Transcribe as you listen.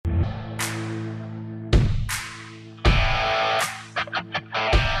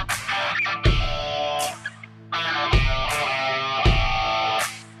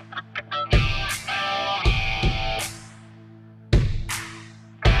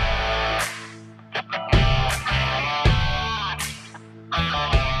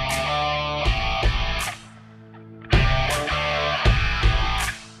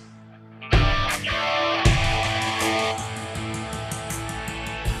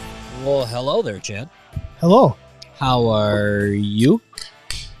Well, hello there, Chad. Hello. How are you?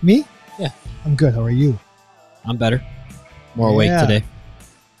 Me? Yeah. I'm good. How are you? I'm better. More awake Yeah. today.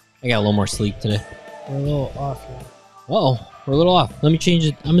 I got a little more sleep today. We're a little off here. Uh-oh, we're a little off. Let me change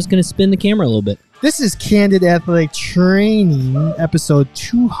it. I'm just going to spin the camera a little bit. This is Candid Athletic Training, episode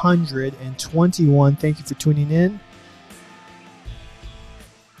 221. Thank you for tuning in.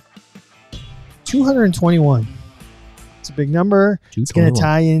 221. It's a big number. It's going to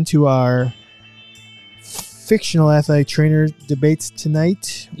tie into our fictional athletic trainer debates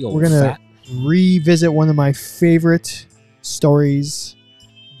tonight. We're going to revisit one of my favorite stories.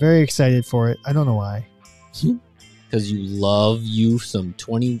 Very excited for it. I don't know why. Because you love you some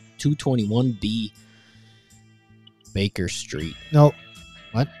 221B Baker Street. No.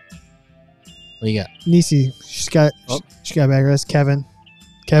 What? What do you got? Nisi. She got back. That's Kevin.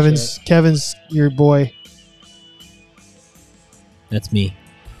 Kevin's your boy. That's me.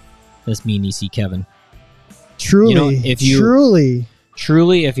 That's me, Nisi Kevin. Truly,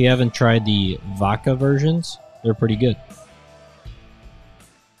 Truly, if you haven't tried the vodka versions, they're pretty good.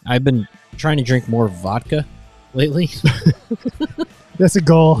 I've been trying to drink more vodka lately. That's a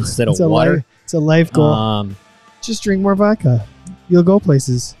goal. Instead of water. It's a life goal. Just drink more vodka. You'll go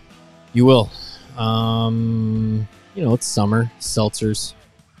places. You will. It's summer. Seltzers.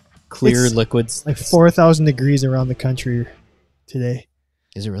 Clear liquids. Like 4,000 degrees around the country today.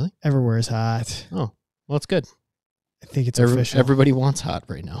 Is it really? Everywhere is hot. Oh, well, it's good. I think it's official. Everybody wants hot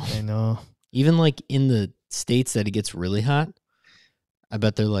right now. I know. Even like in the states that it gets really hot, I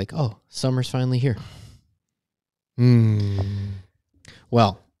bet they're like, oh, summer's finally here.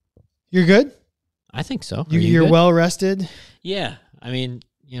 Well. You're good? I think so. You're well rested? Yeah. I mean,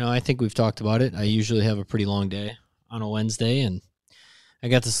 I think we've talked about it. I usually have a pretty long day on a Wednesday, and I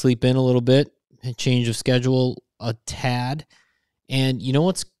got to sleep in a little bit, a change of schedule a tad. And you know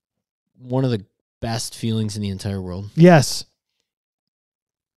what's one of the best feelings in the entire world? Yes.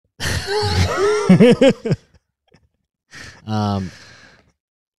 The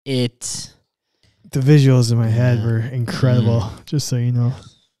visuals in my head were incredible, just so you know.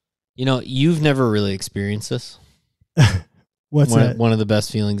 You've never really experienced this. What's that? One of the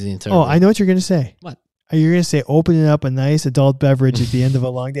best feelings in the entire world. I know what you're going to say. What? Are you going to say opening up a nice adult beverage at the end of a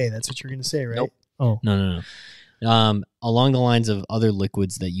long day? That's what you're going to say, right? Nope. Oh. No. Along the lines of other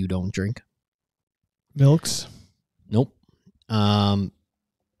liquids that you don't drink. Milks? Nope.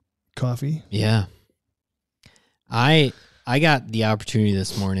 Coffee? Yeah. I got the opportunity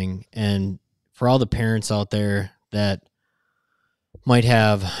this morning, and for all the parents out there that might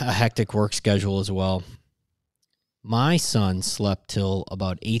have a hectic work schedule as well, my son slept till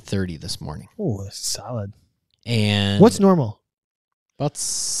about 8:30 this morning. Oh, that's solid. And what's normal? About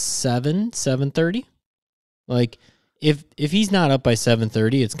 7:30. Like, if he's not up by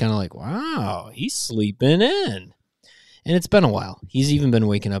 7:30, it's kind of like, wow, he's sleeping in. And it's been a while. He's even been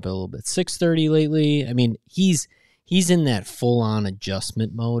waking up a little bit 6:30 lately. I mean, he's in that full-on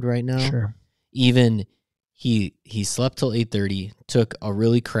adjustment mode right now. Sure. Even he slept till 8:30, took a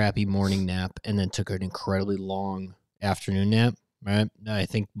really crappy morning nap, and then took an incredibly long afternoon nap, right? I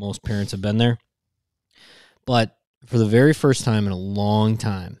think most parents have been there. But for the very first time in a long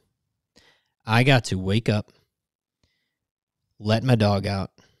time, I got to wake up, let my dog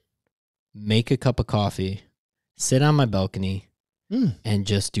out, make a cup of coffee, sit on my balcony, and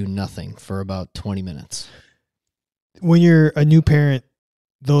just do nothing for about 20 minutes. When you're a new parent,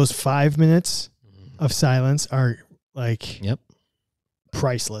 those 5 minutes of silence are like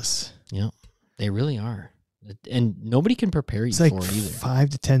priceless. Yep. They really are. And nobody can prepare you for it either. 5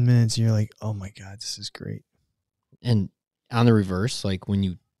 to 10 minutes, and you're like, oh my God, this is great. And on the reverse, like when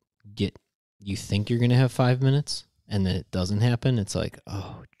you think you're going to have 5 minutes and then it doesn't happen, it's like,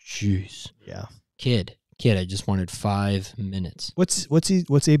 oh, jeez. Yeah. Kid, I just wanted 5 minutes. What's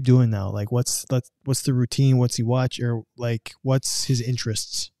Abe doing now? Like, what's the routine? What's he watch, or like, what's his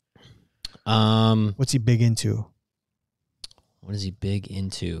interests? What's he big into? What is he big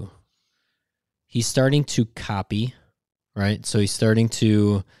into? He's starting to copy, right? So he's starting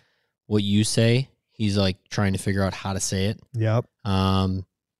to, what you say, he's like trying to figure out how to say it. Yep. Uh-oh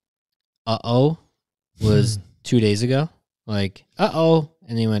was 2 days ago. Like, uh-oh.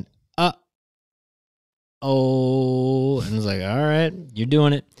 And he went, oh, and I was like, all right, you're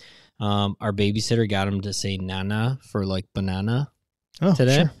doing it. Our babysitter got him to say nana for like banana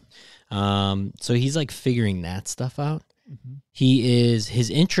today. Sure. So he's like figuring that stuff out. Mm-hmm.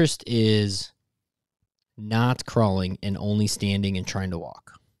 His interest is not crawling and only standing and trying to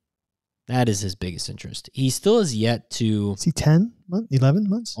walk. That is his biggest interest. He still has yet to... Is he 10 months? 11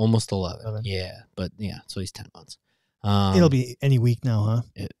 months? Almost 11. Yeah, but yeah, so he's 10 months. It'll be any week now,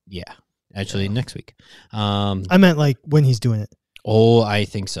 huh? Yeah, actually next week. I meant like when he's doing it. Oh, I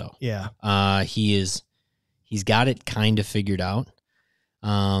think so. Yeah. He's got it kind of figured out.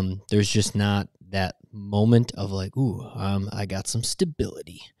 There's just not that moment of like, ooh, I got some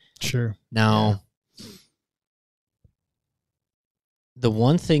stability. Sure. Now, the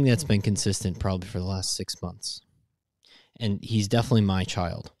one thing that's been consistent probably for the last 6 months, and he's definitely my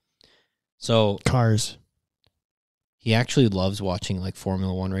child. So cars. He actually loves watching like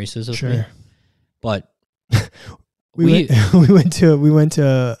Formula One races with me. But we went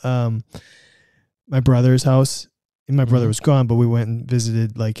to my brother's house, and my brother was gone, but we went and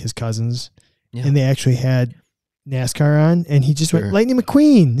visited like his cousins, and they actually had NASCAR on, and he just went Lightning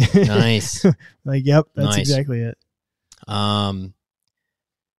McQueen. Nice. Like, yep, that's exactly it.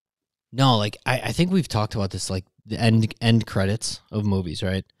 No, like I think we've talked about this, like the end credits of movies,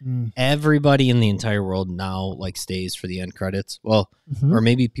 right? Everybody in the entire world now like stays for the end credits. Well, or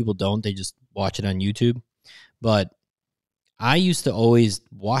maybe people don't; they just watch it on YouTube. But I used to always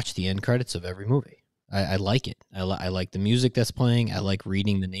watch the end credits of every movie. I like it. I like the music that's playing. I like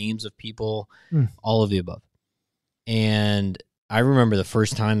reading the names of people, all of the above. And I remember the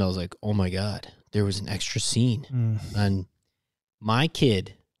first time I was like, "Oh my God, there was an extra scene," and my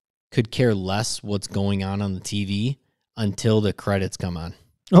kid could care less what's going on the TV until the credits come on.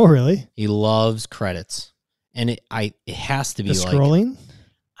 Oh, really? He loves credits. And it has to be the scrolling?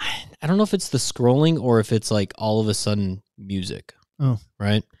 I don't know if it's the scrolling or if it's like all of a sudden music. Oh.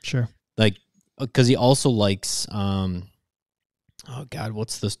 Right? Sure. Like, because he also likes, oh God,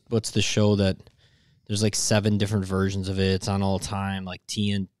 what's the show that there's like 7 different versions of it. It's on all the time, like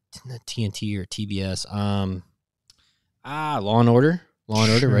TNT or TBS. Law and Order. Law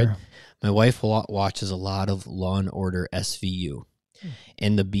and Order, right? My wife watches a lot of Law and Order SVU.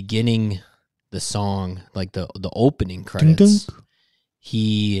 And the beginning, the song, like the opening credits,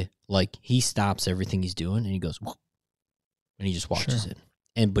 he stops everything he's doing and he goes, whoop, and he just watches it.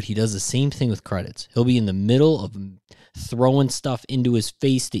 But he does the same thing with credits. He'll be in the middle of throwing stuff into his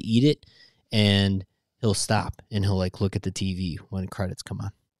face to eat it, and he'll stop and he'll like look at the TV when credits come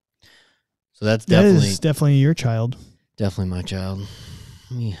on. So that is definitely your child. Definitely my child.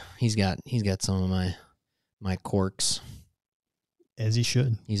 He's got some of my quirks. As he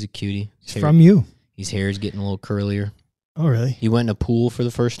should. He's a cutie. From you. His hair is getting a little curlier. Oh, really? He went in a pool for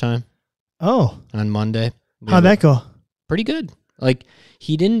the first time. Oh. On Monday. How'd that go? Pretty good. Like,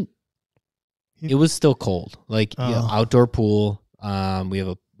 it was still cold. Like, outdoor pool. We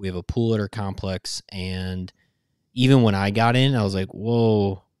have a pool at our complex, and even when I got in, I was like,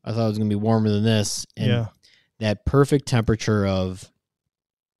 whoa, I thought it was going to be warmer than this. And that perfect temperature of,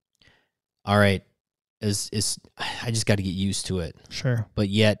 all right, is I just got to get used to it. Sure. But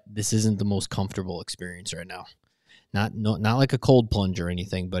yet, this isn't the most comfortable experience right now. Not like a cold plunge or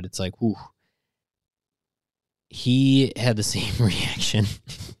anything, but it's like, whew. He had the same reaction.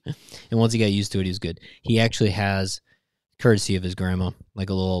 And once he got used to it, he was good. He actually has, courtesy of his grandma,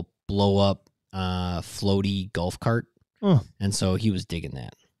 like a little blow-up floaty golf cart. Oh. And so he was digging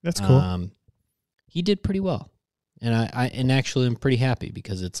that. That's cool. He did pretty well. And I actually am pretty happy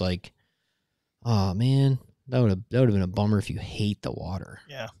because it's like, oh man, that would have been a bummer if you hate the water.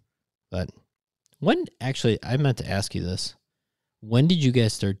 Yeah. But I meant to ask you this. When did you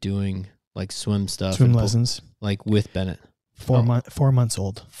guys start doing like swim stuff? Swim lessons. Like with Bennett? 4 months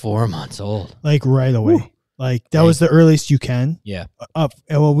old. 4 months old. Like right away. Woo. Like that was the earliest you can. Yeah.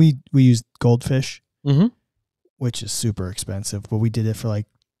 Well, we used Goldfish, mm-hmm. which is super expensive, but we did it for like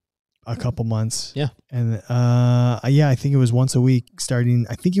a couple months. Yeah. And I think it was once a week starting.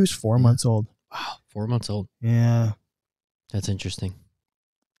 I think he was 4 months old. Wow, 4 months old. Yeah. That's interesting.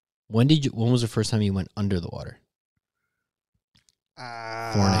 When was the first time you went under the water?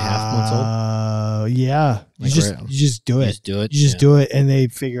 4.5 months old? Yeah. Like you just do it. You just do it and they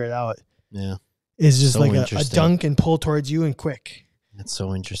figure it out. Yeah. It's just so like a dunk and pull towards you and quick. That's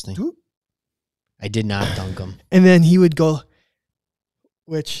so interesting. Whoop. I did not dunk him. And then he would go,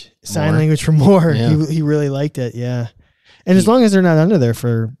 which sign language for more. Yeah. He really liked it. Yeah. And as long as they're not under there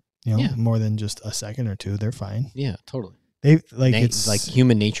for, more than just a second or two, they're fine. Yeah, totally. They it's like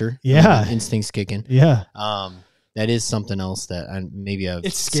human nature. Yeah. Instincts kicking. Yeah. That is something else that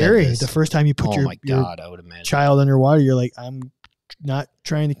it's scary. The first time you put I would imagine child underwater, you're like, I'm not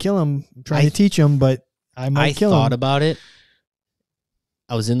trying to kill him. I'm trying to teach him, but I might kill him. I thought about it.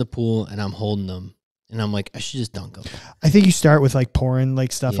 I was in the pool and I'm holding them and I'm like, I should just dunk them. I think you start with like pouring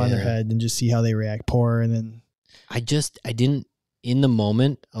like stuff on their head and just see how they react. Pour and then I didn't in the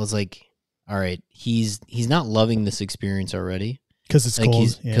moment. I was like, all right, he's not loving this experience already because it's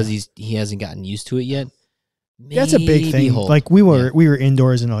cold. Because he hasn't gotten used to it yet. That's a big thing. hold. Like we were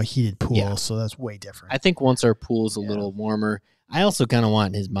indoors in a heated pool, so that's way different. I think once our pool's a little warmer, I also kind of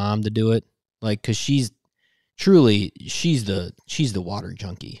want his mom to do it, like because she's the water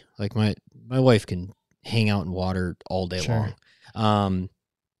junkie. Like my wife can hang out in water all day long.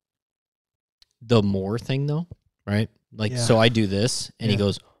 The more thing though, right? Like so I do this, and he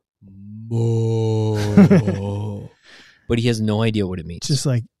goes, "More," but he has no idea what it means. Just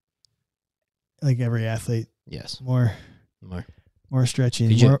like every athlete. Yes. More stretching,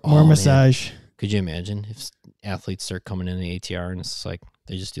 more massage. Man. Could you imagine if athletes start coming in the ATR and it's like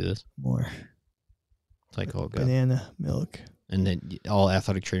they just do this? More. It's like, oh, God. Banana milk. And then all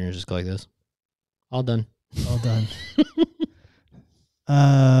athletic trainers just go like this. All done. All done.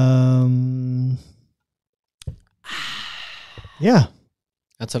 Yeah.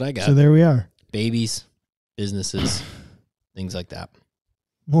 That's what I got. So there we are. Babies, businesses, things like that.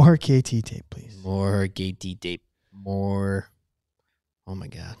 More KT tape, please. More KT tape. More. Oh my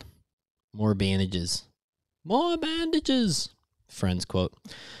God. More bandages. More bandages. Friends quote.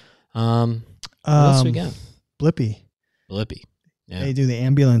 What else we got? Blippi. Yeah. They do the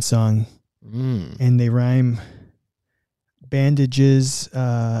ambulance song, and they rhyme bandages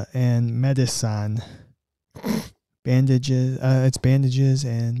and medicine. Bandages. It's bandages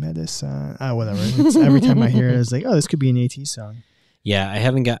and medicine. Whatever. It's, every time I hear it, it's like, oh, this could be an AT song. Yeah, I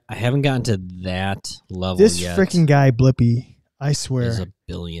haven't gotten to that level this yet. This freaking guy, Blippi, I swear, is a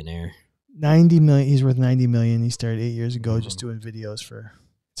billionaire. 90 million. He's worth 90 million. He started 8 years ago just doing videos for.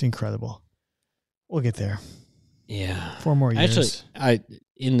 It's incredible. We'll get there. Yeah, 4 more years. Actually,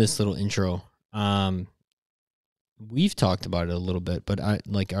 in this little intro, we've talked about it a little bit, but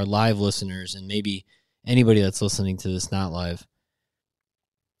like our live listeners and maybe anybody that's listening to this not live,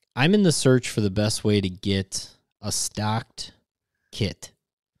 I'm in the search for the best way to get a stocked kit,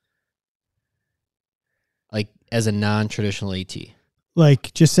 like as a non-traditional AT.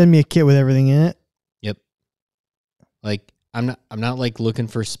 Like, just send me a kit with everything in it. Yep. Like, I'm not like looking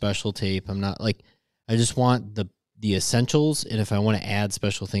for special tape. I'm not like, I just want the essentials, and if I want to add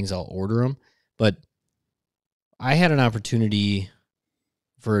special things, I'll order them. But I had an opportunity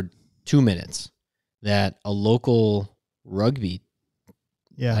for 2 minutes that a local rugby,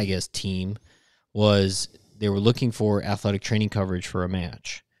 I guess, team they were looking for athletic training coverage for a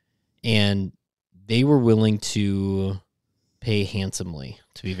match, and they were willing to pay handsomely,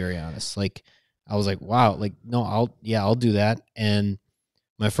 to be very honest. Like, I was like, wow, like, no, I'll do that. And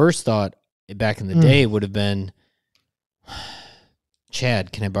my first thought back in the day would have been,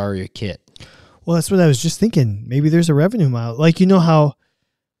 Chad, can I borrow your kit? Well, that's what I was just thinking. Maybe there's a revenue model. Like, you know how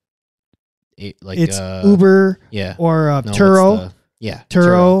it's Uber or Turo.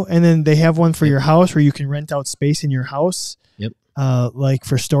 Turo, and then they have one for your house where you can rent out space in your house. Yep. Like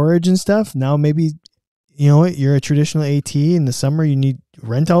for storage and stuff. Now maybe, you know what, you're a traditional AT in the summer, you need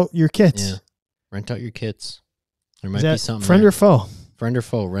rent out your kits. Yeah. Rent out your kits. There might be something. Friend or foe? Friend or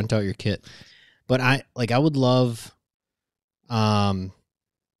foe, rent out your kit. But I would love, because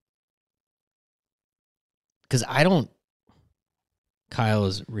Kyle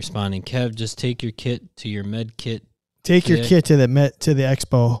is responding, Kev, just take your kit to your med kit. Take your kit to the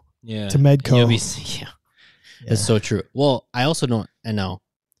expo. Yeah. To Medco. Yeah. That's so true. Well, I also don't,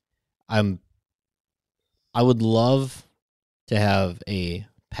 I would love to have a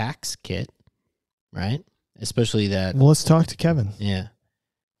PAX kit, right? Especially that. Well, let's talk to Kevin. Yeah.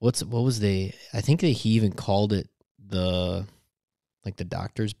 I think he even called it the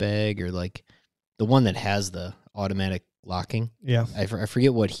doctor's bag, or like the one that has the automatic locking. Yeah. I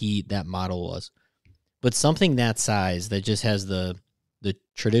forget what that model was, but something that size that just has the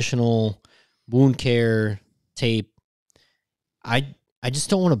traditional wound care tape. I just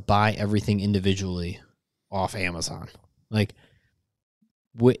don't want to buy everything individually off Amazon. Like,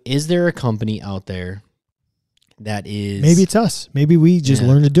 is there a company out there that is... Maybe it's us. Maybe we just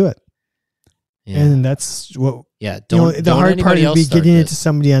learn to do it. Yeah. And that's what... Yeah. The hard part would be getting it to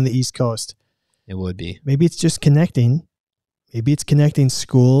somebody on the East Coast. It would be. Maybe it's just connecting. Maybe it's connecting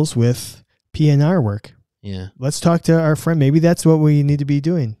schools with PNR work. Yeah. Let's talk to our friend. Maybe that's what we need to be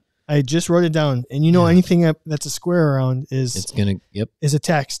doing. I just wrote it down. And anything that's a square around is... is a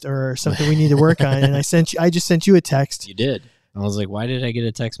text or something we need to work on. And I just sent you a text. You did. I was like, why did I get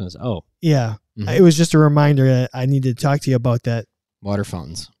a text message? Oh. Yeah. Mm-hmm. It was just a reminder that I needed to talk to you about that. Water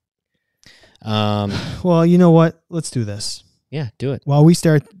fountains. Well, you know what? Let's do this. Yeah, do it. While we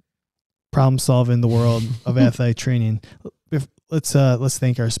start problem solving the world of athletic training, let's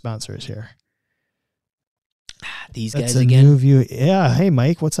thank our sponsors here. These guys That's again. New view. Yeah. Hey,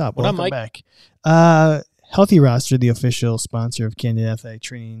 Mike. What's up? Welcome back. Healthy Roster, the official sponsor of Candid Athletic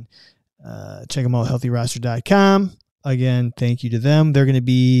Training. Check them out, healthyroster.com. Again, thank you to them. They're going to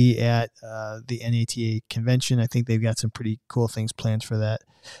be at the NATA convention. I think they've got some pretty cool things planned for that.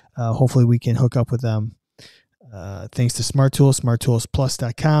 Hopefully we can hook up with them. Thanks to Smart Tools,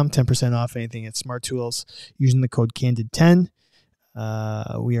 smarttoolsplus.com, 10% off anything at Smart Tools using the code CANDID10.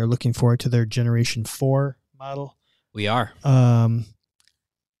 We are looking forward to their Generation 4 model. We are. I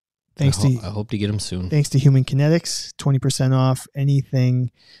hope to get them soon. Thanks to Human Kinetics, 20% off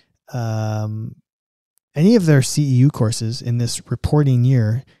anything. Any of their CEU courses in this reporting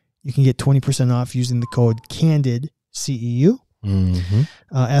year, you can get 20% off using the code CANDIDCEU. Mm-hmm.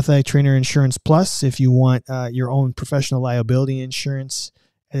 Athletic Trainer Insurance Plus, if you want your own professional liability insurance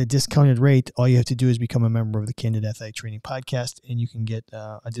at a discounted rate, all you have to do is become a member of the Candid Athletic Training Podcast, and you can get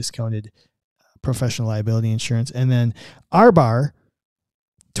a discounted professional liability insurance. And then R-Bar,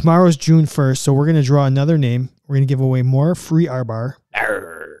 tomorrow's June 1st, so we're going to draw another name. We're going to give away more free R-Bar.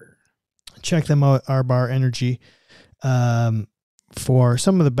 Check them out, R-Bar Energy, for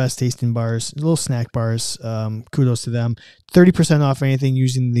some of the best tasting bars, little snack bars. Kudos to them. 30% off anything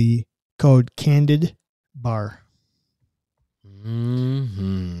using the code CANDIDBAR.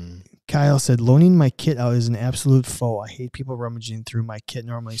 Mm-hmm. Kyle said, loaning my kit out is an absolute foe. I hate people rummaging through my kit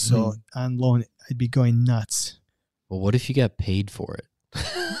normally, so on loan, I'd be going nuts. Well, what if you got paid for it?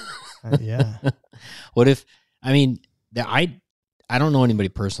 Yeah. What if, I don't know anybody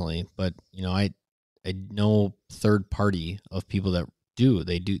personally, but I know third party of people that do.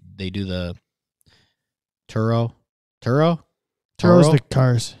 They do the Turo. Turo's the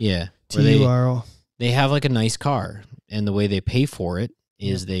cars. Yeah. Turo. They have like a nice car, and the way they pay for it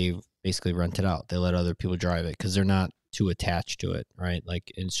is they basically rent it out. They let other people drive it because they're not too attached to it, right?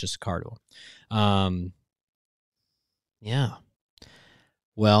 Like it's just a car to them. Yeah.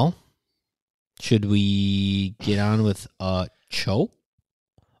 Well, should we get on with show?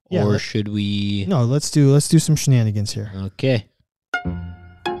 Yeah, or should we? No, let's do some shenanigans here. Okay.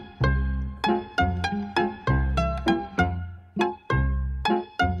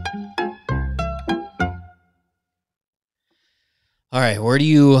 All right, where do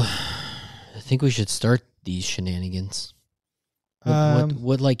you think we should start these shenanigans?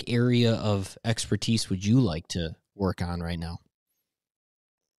 What like area of expertise would you like to work on right now?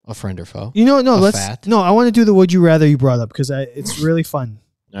 A friend or foe? I want to do the would you rather you brought up because it's really fun.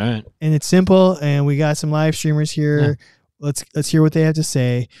 All right. And it's simple, and we got some live streamers here. Yeah. Let's hear what they have to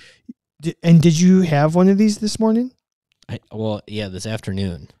say. Did you have one of these this morning? This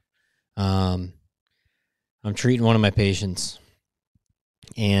afternoon. I'm treating one of my patients,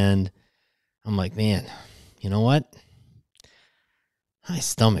 and I'm like, man, you know what? My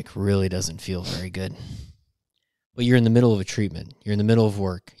stomach really doesn't feel very good. But you're in the middle of a treatment. You're in the middle of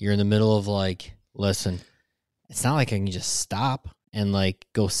work. You're in the middle of listen, it's not like I can just stop and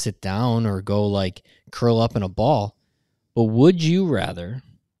go sit down or go curl up in a ball. But would you rather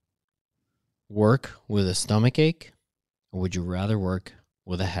work with a stomach ache, or would you rather work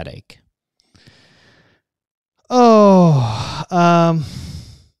with a headache?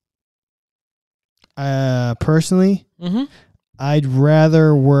 Personally, I'd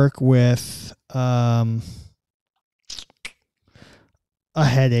rather work with a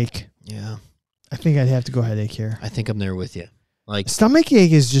headache. Yeah. I think I'd have to go headache here. I think I'm there with you. Stomach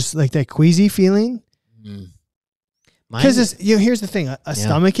ache is just like that queasy feeling. Because here's the thing: a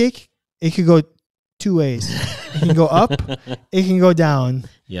stomach ache, it could go two ways. It can go up, it can go down.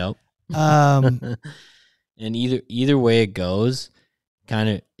 Yep. And either way it goes,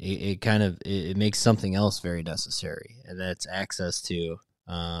 it makes something else very necessary, and that's access to,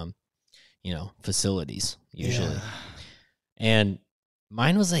 facilities usually. Yeah. And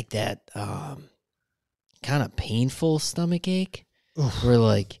mine was like that. Kind of painful stomach ache. Oof.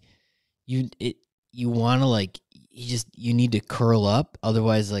 Where you want to you need to curl up,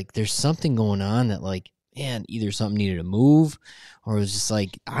 otherwise there's something going on that man, either something needed to move, or it was just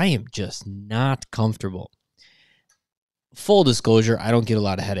I am just not comfortable. Full disclosure, I don't get a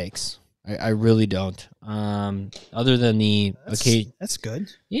lot of headaches. I really don't. Other than the occasion. That's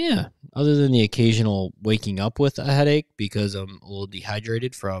good. Yeah. Other than the occasional waking up with a headache because I'm a little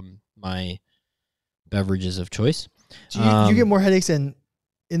dehydrated from my beverages of choice. So you get more headaches in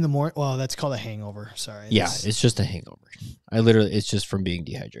the morning? Well, that's called a hangover. Sorry. Yeah, it's just a hangover. It's just from being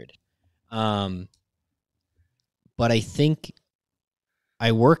dehydrated. But I think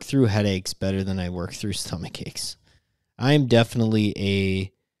I work through headaches better than I work through stomach aches. I'm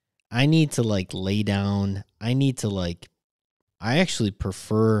definitely I need to lay down. I need to I actually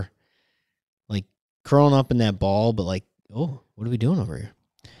prefer curling up in that ball, but what are we doing over here?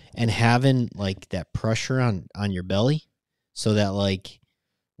 And having that pressure on your belly so that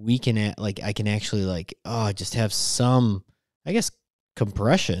I can actually just have some, I guess,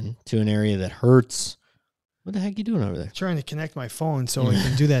 compression to an area that hurts. What the heck are you doing over there? Trying to connect my phone so I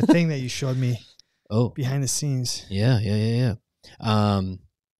can do that thing that you showed me. Oh, behind the scenes. Yeah.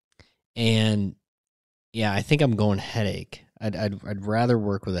 And yeah, I think I'm going headache. I'd rather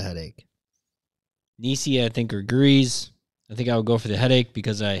work with a headache. Nisi, I think, agrees. I think I would go for the headache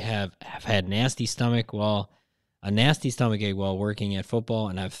because I have had a nasty stomach ache while working at football,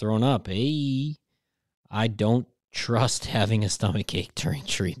 and I've thrown up. Hey, I don't trust having a stomach ache during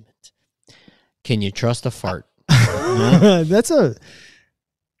treatment. Can you trust a fart? No?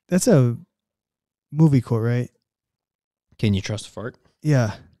 That's a movie quote, right? Can you trust a fart?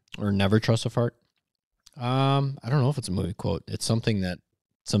 Yeah. Or never trust a fart? I don't know if it's a movie quote. It's something that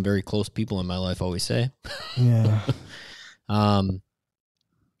some very close people in my life always say. Yeah.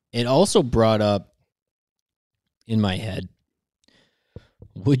 It also brought up in my head,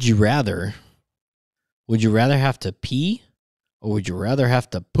 would you rather have to pee or would you rather have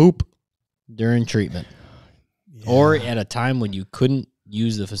to poop during treatment? Yeah. Or at a time when you couldn't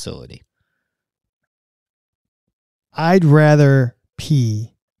use the facility? I'd rather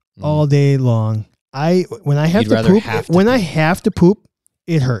pee all day long. When I have to poop,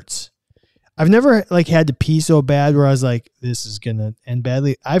 it hurts. I've never had to pee so bad where I was like, this is gonna end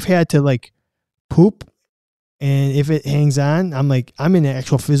badly. I've had to poop, and if it hangs on, I'm in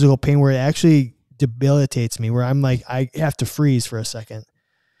actual physical pain where it actually debilitates me, where I'm I have to freeze for a second.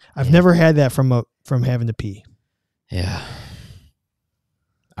 I've never had that from having to pee. Yeah.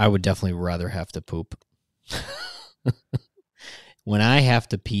 I would definitely rather have to poop. When I have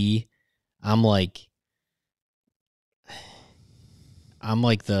to pee, I'm like I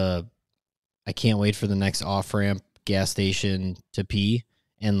can't wait for the next off-ramp gas station to pee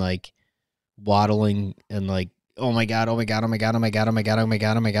and waddling and oh my God.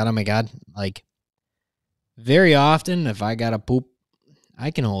 Very often if I gotta poop,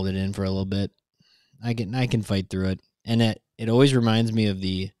 I can hold it in for a little bit. I can fight through it. And it always reminds me of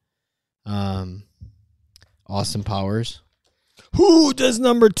the Austin Powers. Who does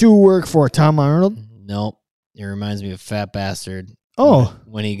number 2 work for? Tom Arnold? Nope. It reminds me of Fat Bastard. Oh.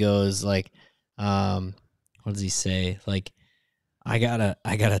 When he goes what does he say? I got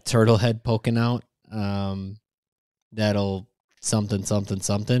a turtle head poking out. That'll something.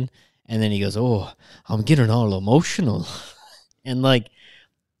 And then he goes, oh, I'm getting all emotional. And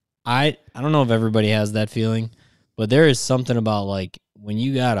I don't know if everybody has that feeling, but there is something about when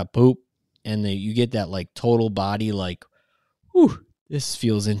you gotta poop and you get that total body whew, this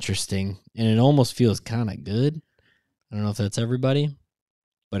feels interesting, and it almost feels kind of good. I don't know if that's everybody,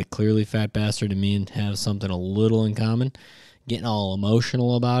 but clearly Fat Bastard and me have something a little in common. Getting all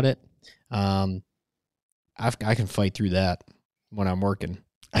emotional about it. I can fight through that when I'm working.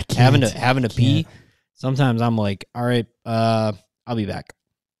 I can't. Having to pee. Sometimes I'm like, all right, I'll be back.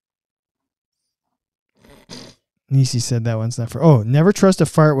 Nisi said that one's not for. Oh, never trust a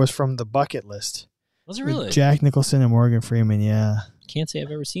fart was from The Bucket List. Was it really? With Jack Nicholson and Morgan Freeman, yeah. Can't say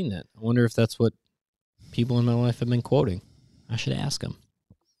I've ever seen that. I wonder if that's what people in my life have been quoting. I should ask them.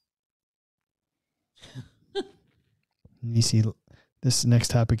 Nisi, this next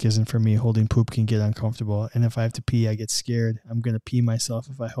topic isn't for me. Holding poop can get uncomfortable, and if I have to pee, I get scared. I'm going to pee myself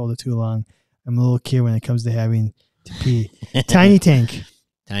if I hold it too long. I'm a little kid when it comes to having to pee. Tiny tank.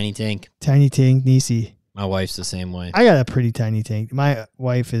 Tiny tank, Nisi. My wife's the same way. I got a pretty tiny tank. My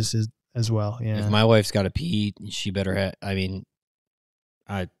wife is as well, yeah. If my wife's got to pee, she better have,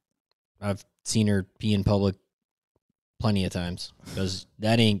 I've seen her pee in public plenty of times because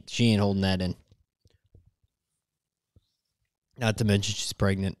she ain't holding that in. Not to mention she's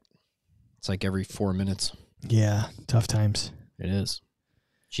pregnant. It's every 4 minutes. Yeah, tough times. It is.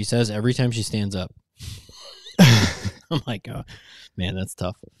 She says every time she stands up. I'm like, oh, man, that's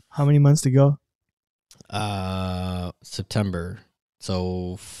tough. How many months to go? September.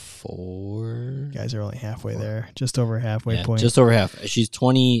 So 4. You guys are only halfway there. Just over halfway point. Just over half. She's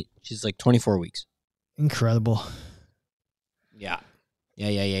 20. She's 24 weeks. Incredible. Yeah.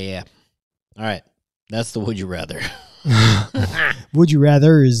 All right. That's the would you rather. Would you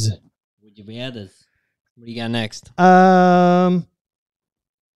rathers? Would you rathers? What do you got next? All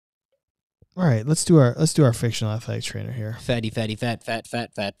right, let's do our fictional athletic trainer here. Fatty, fat.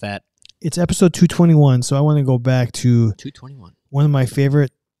 It's episode 221, so I want to go back to 221. One of my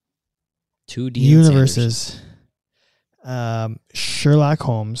favorite 2D universes. Sherlock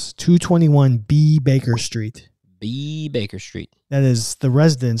Holmes, 221 B. Baker Street. B. Baker Street. That is the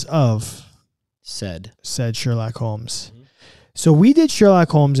residence of said Sherlock Holmes. Mm-hmm. So we did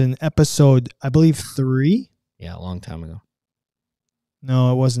Sherlock Holmes in episode, I believe, 3. Yeah, a long time ago.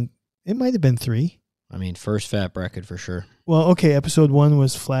 No, it wasn't. It might have been 3. I mean, first fat bracket for sure. Well, okay. Episode 1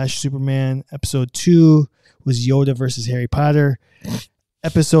 was Flash Superman. Episode 2 was Yoda versus Harry Potter.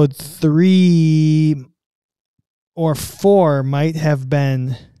 Episode 3 or 4 might have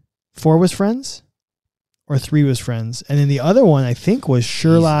been 4 was Friends or 3 was Friends. And then the other one, I think, was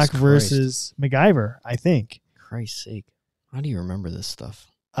Sherlock versus MacGyver, I think. Christ's sake. How do you remember this stuff?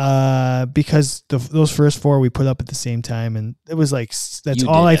 Because those first 4 we put up at the same time. And it was like, that's You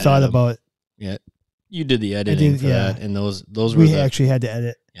all I did thought edit 'em. about. Yeah. You did the editing for yeah. that. And those were We actually had to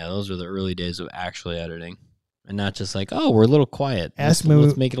edit. Yeah, those were the early days of actually editing. And not just like, oh, we're a little quiet. Let's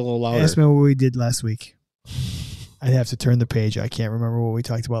make it a little louder. Ask me what we did last week. I'd have to turn the page. I can't remember what we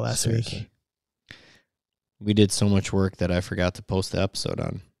talked about last week. We did so much work that I forgot to post the episode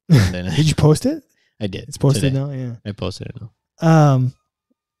on. Did you post it? I did. It's posted today. now, yeah. I posted it now.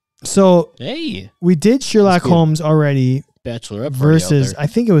 So hey, we did Sherlock Holmes already. Bachelorette versus, I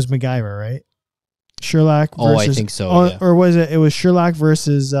think it was MacGyver, right? Sherlock versus. Oh, I think so. Yeah. Or was it? It was Sherlock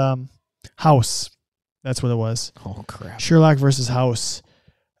versus House. That's what it was. Oh crap! Sherlock versus House.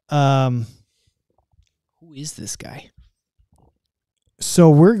 Who is this guy?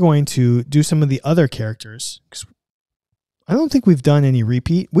 So we're going to do some of the other characters. I don't think we've done any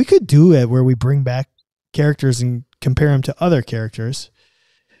repeat. We could do it where we bring back characters and compare them to other characters.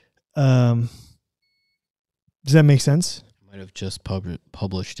 Does that make sense? I might have just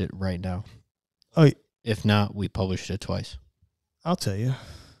published it right now. Oh, if not, we published it twice. I'll tell you.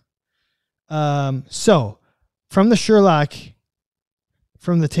 So from the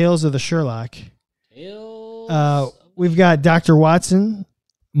Tales of the Sherlock, we've got Dr. Watson,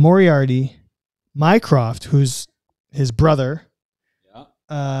 Moriarty, Mycroft, who's his brother,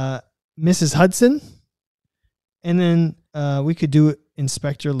 Mrs. Hudson, and then we could do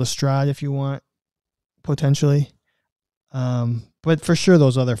Inspector Lestrade if you want, potentially. But for sure,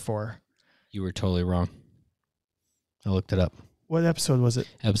 those other 4. You were totally wrong. I looked it up. What episode was it?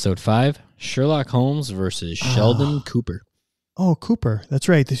 Episode 5, Sherlock Holmes versus Sheldon Cooper. Oh, Cooper. That's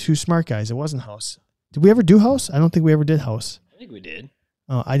right. The 2 smart guys. It wasn't House. Did we ever do House? I don't think we ever did House. I think we did.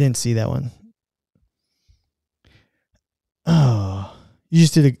 Oh, I didn't see that one. Oh, you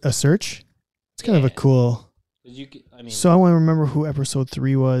just did a search? It's kind of a cool. So I want to remember who episode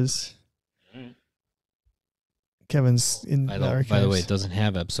 3 was. Right. Kevin's in the archives. By the way, it doesn't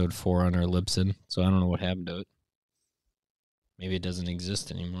have episode 4 on our Libsyn, so I don't know what happened to it. Maybe it doesn't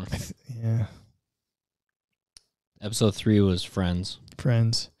exist anymore. Yeah. Episode 3 was Friends.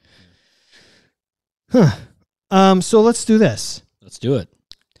 Huh. So let's do this. Let's do it.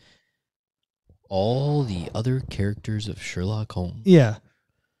 All the other characters of Sherlock Holmes. Yeah.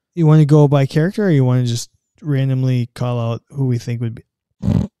 You want to go by character, or you want to just randomly call out who we think would be?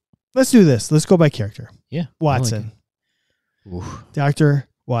 Let's do this. Let's go by character. Yeah. Watson. Like Dr.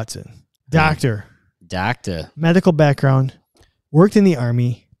 Watson. Doctor. Medical background. Worked in the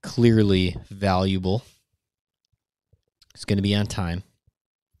Army. Clearly valuable. He's going to be on time.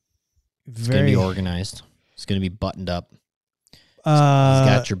 He's going to be organized. He's going to be buttoned up. He's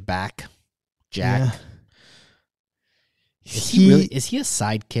got your back, Jack. Yeah. Is he a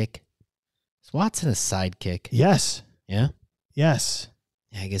sidekick? Is Watson a sidekick? Yes. Yeah? Yes.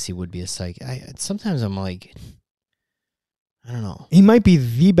 Yeah, I guess he would be a sidekick. Sometimes I'm like, I don't know. He might be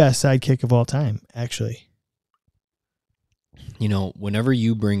the best sidekick of all time, actually. You know, whenever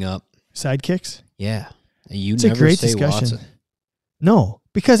you bring up sidekicks, it's never a great discussion. Watson. No,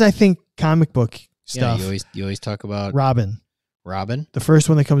 because I think comic book stuff. Yeah, you always talk about Robin. The first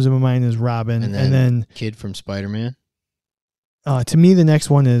one that comes to my mind is Robin, and then Kid from Spider-Man. To me, the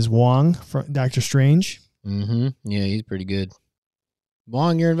next one is Wong from Doctor Strange. Mm-hmm. Yeah, he's pretty good.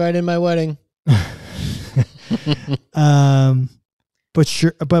 Wong, you're invited to my wedding.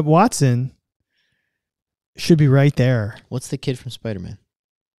 But Watson should be right there. What's the kid from Spider-Man?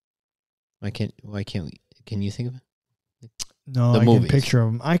 Why can't we? Can you think of it? No, I can picture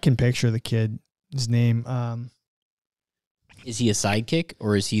him. I can picture the kid. His name. Is he a sidekick,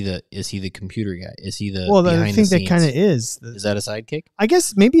 or is he the computer guy? Is he the? Well, I think that kind of is. Is that a sidekick? I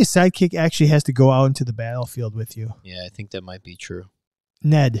guess maybe a sidekick actually has to go out into the battlefield with you. Yeah, I think that might be true.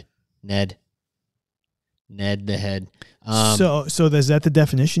 Ned the head. So is that the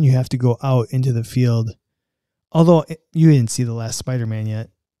definition? You have to go out into the field. Although you didn't see the last Spider-Man yet.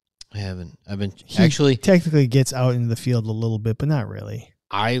 I haven't. He technically gets out into the field a little bit, but not really.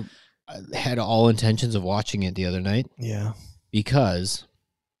 I had all intentions of watching it the other night. Yeah. Because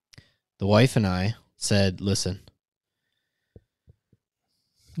the wife and I said, listen.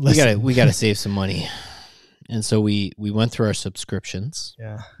 we gotta save some money. And so we went through our subscriptions.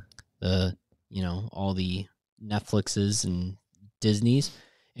 Yeah. All the Netflixes and Disney's,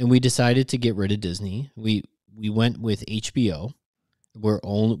 and we decided to get rid of Disney. We went with HBO.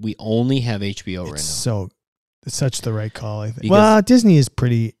 We only have HBO right now. So it's such the right call, I think. Well, Disney is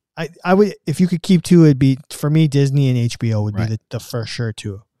pretty. I would, if you could keep two, it'd be, for me, Disney and HBO would be the for sure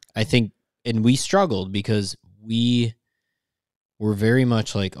two. I think, and we struggled because we were very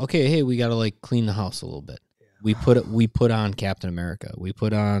much like, okay, hey, we got to like clean the house a little bit. We put on Captain America. We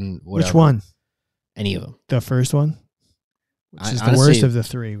put on whatever. Which one? Any of them. The first one, which is the worst of the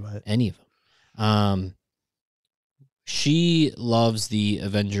three. But any of them. She loves the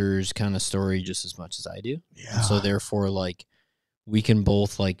Avengers kind of story just as much as I do. Yeah. And so therefore, like, we can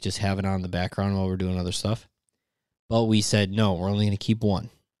both like just have it on in the background while we're doing other stuff. But we said, no, we're only going to keep one.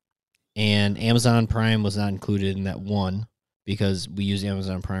 And Amazon Prime was not included in that one because we use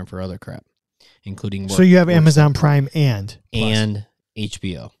Amazon Prime for other crap, including work. So you have Amazon Prime and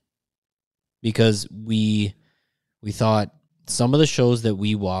HBO. Because we thought some of the shows that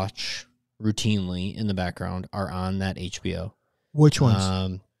we watch routinely in the background are on that HBO. Which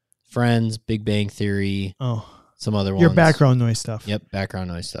ones? Friends, Big Bang Theory. Some other ones. Your background noise stuff. Yep, background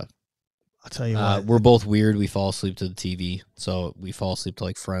noise stuff. I'll tell you what. We're both weird. We fall asleep to the TV. So we fall asleep to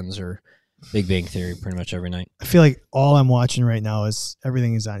like Friends or Big Bang Theory pretty much every night. I feel like all I'm watching right now is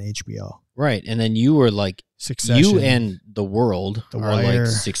everything is on HBO. Right. And then you were like, Succession. You and the world The are Wire. like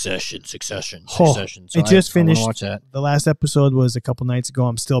Succession. Oh, So I just finished. watch that. The last episode was a couple nights ago.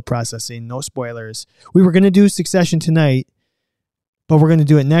 I'm still processing. No spoilers. We were going to do Succession tonight, but we're going to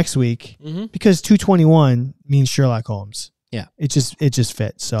do it next week because 221 means Sherlock Holmes. Yeah. It just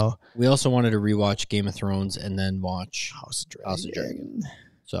fits. So we also wanted to rewatch Game of Thrones and then watch House of Dragon.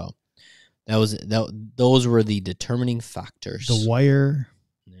 So those were the determining factors. The Wire.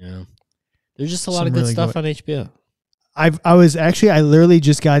 Yeah. There's just a lot of good stuff on HBO. I literally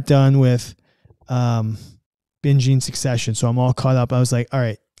just got done with binging Succession, so I'm all caught up. I was like, all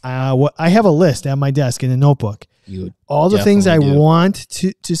right, I have a list at my desk in a notebook. All the things I want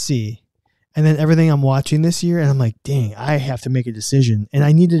to see, and then everything I'm watching this year, and I'm like, dang, I have to make a decision. And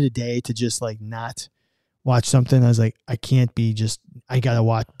I needed a day to just like not watch something. I was like, I can't be I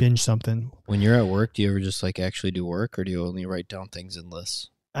gotta binge something. When you're at work, do you ever just like actually do work, or do you only write down things in lists?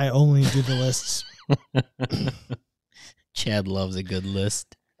 I only do the lists. Chad loves a good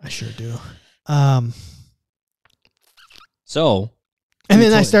list. I sure do. So, and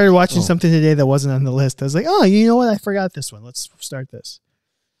then I started watching something today that wasn't on the list. I was like, oh, you know what? I forgot this one. Let's start this.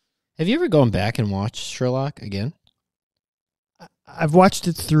 Have you ever gone back and watched Sherlock again? I've watched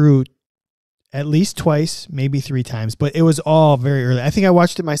it through at least twice, maybe 3 times, but it was all very early. I think I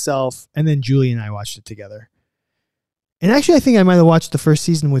watched it myself, and then Julie and I watched it together. And actually, I think I might have watched the first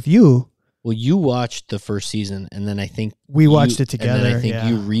season with you. Well, you watched the first season, and then I think we watched it together. And then I think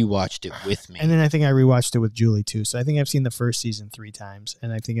you rewatched it with me. And then I think I rewatched it with Julie too. So I think I've seen the first season 3 times,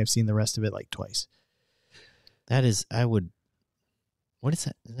 and I think I've seen the rest of it like twice. What is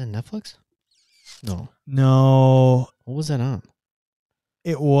that? Is that Netflix? No. What was that on?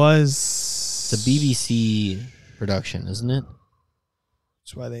 It was. It's a BBC production, isn't it?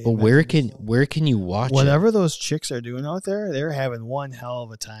 That's why they. But where can you watch whatever those chicks are doing out there? They're having one hell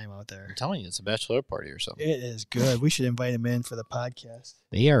of a time out there. I'm telling you, it's a bachelor party or something. It is good. We should invite them in for the podcast.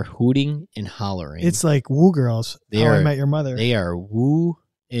 They are hooting and hollering. It's like Woo Girls. How I Met Your Mother. They are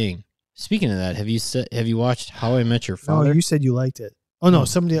wooing. Speaking of that, have you watched How I Met Your Father? No, you said you liked it. Oh no,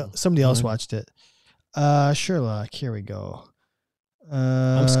 somebody else watched it. Sherlock. Here we go.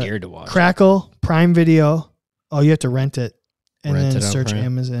 I'm scared to watch. Crackle, Prime Video. Oh, you have to rent it. And Rent then it search Prime?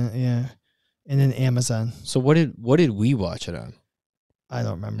 Amazon, and then Amazon. So what did we watch it on? I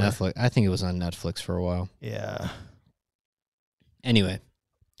don't remember. Netflix. I think it was on Netflix for a while. Yeah. Anyway,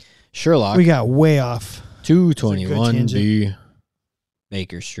 Sherlock. We got way off. 221B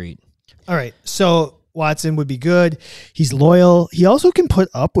Baker Street. All right, so Watson would be good. He's loyal. He also can put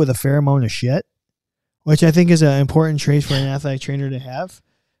up with a fair amount of shit, which I think is an important trait for an athletic trainer to have.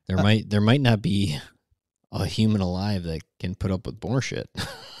 There might not be a human alive that can put up with more shit.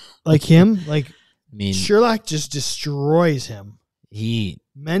 Like him? Like, I mean, Sherlock just destroys him. He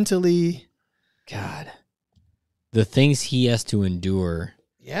mentally. God. The things he has to endure.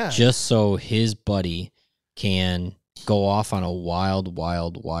 Yeah. Just so his buddy can go off on a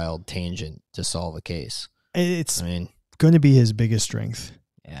wild tangent to solve a case. It's going to be his biggest strength.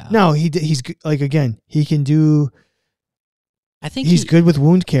 Yeah. No, he's like, again, he can do. I think he's good with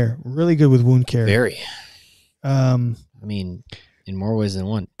wound care. Really good with wound care. Very. I mean, in more ways than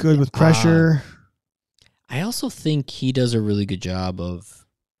one. Good with pressure. I also think he does a really good job of,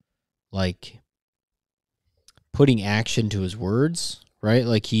 like, putting action to his words, right?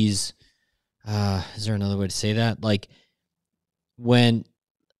 Like he's, is there another way to say that? Like, when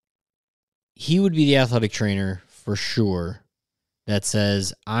he would be the athletic trainer for sure that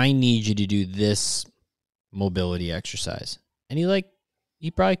says, I need you to do this mobility exercise. And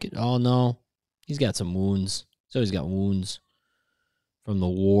he probably could, oh no, he's got some wounds. He's always got wounds from the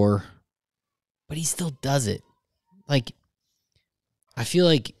war. But he still does it. Like, I feel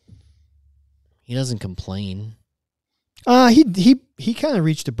like he doesn't complain. He kind of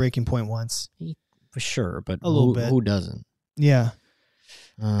reached a breaking point once. For sure, but a little bit. Who doesn't? Yeah.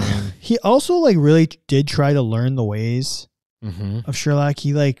 He also really did try to learn the ways of Sherlock.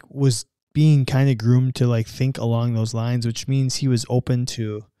 He was being kind of groomed to think along those lines, which means he was open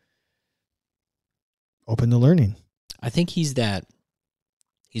to learning. I think he's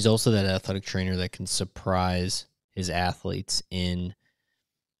also that athletic trainer that can surprise his athletes in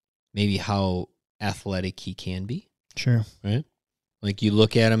maybe how athletic he can be. Sure. Right? Like you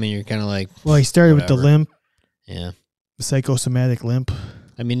look at him and you're kind of like, well, he started with the limp. Yeah. The psychosomatic limp.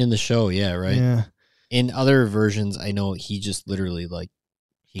 I mean, in the show, yeah, right? Yeah. In other versions, I know he just literally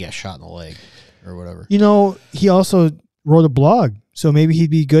he got shot in the leg or whatever. He also wrote a blog, so maybe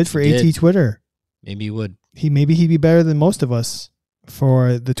he'd be good for AT Twitter. Maybe he would. Maybe he'd be better than most of us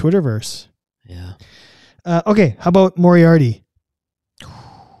for the Twitterverse. Yeah. Okay, how about Moriarty?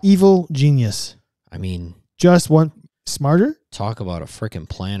 Evil genius. I mean, just one smarter. Talk about a freaking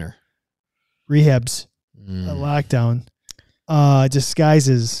planner. Rehabs. A lockdown.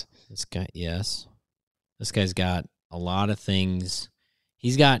 Disguises. This guy, yes. This guy's got a lot of things.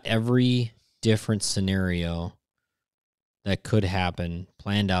 He's got every different scenario that could happen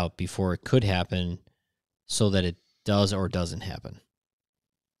planned out before it could happen so that it does or doesn't happen.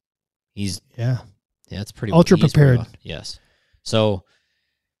 Yeah, it's pretty ultra prepared. Yes. So,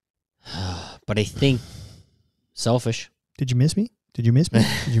 but I think selfish. Did you miss me? Did you miss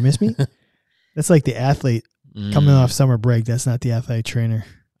me? That's like the athlete coming off summer break. That's not the athletic trainer.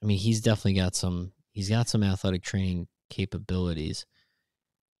 I mean, he's definitely got some athletic training capabilities.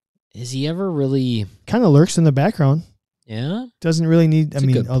 Is he ever really kind of lurks in the background? Yeah. Doesn't really need,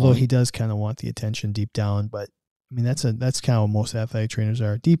 although he does kind of want the attention deep down, but I mean, that's kind of what most athletic trainers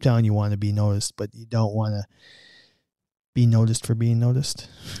are. Deep down, you want to be noticed, but you don't want to be noticed for being noticed.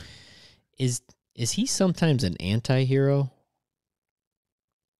 Is he sometimes an anti-hero?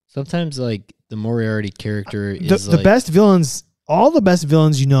 Sometimes, the Moriarty character is the best villains. All the best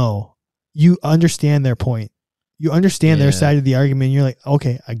villains, you understand their point. You understand their side of the argument. You're like,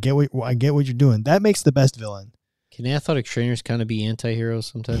 okay, I get what you're doing. That makes the best villain. Can athletic trainers kind of be anti-heroes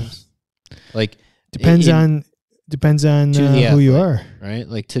sometimes? Depends on who you are,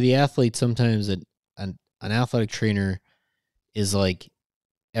 right? To the athlete, sometimes an athletic trainer is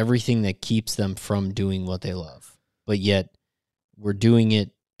everything that keeps them from doing what they love, but yet we're doing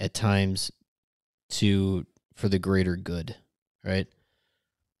it at times for the greater good, right?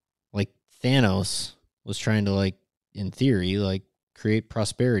 Thanos was trying to in theory create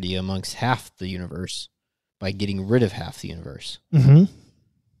prosperity amongst half the universe by getting rid of half the universe. Mm-hmm.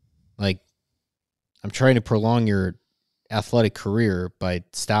 I'm trying to prolong your athletic career by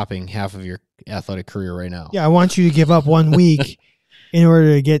stopping half of your athletic career right now. Yeah, I want you to give up 1 week in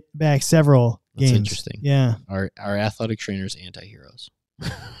order to get back several games. That's interesting. Yeah. Our athletic trainers anti-heroes.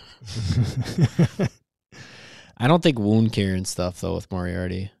 I don't think wound care and stuff though with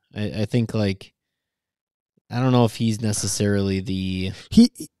Moriarty. I think I don't know if he's necessarily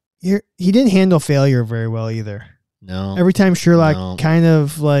he didn't handle failure very well either. No. Every time Sherlock kind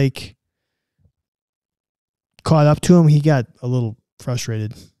of caught up to him, he got a little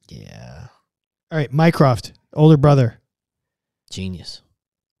frustrated. Yeah. All right, Mycroft, older brother. Genius.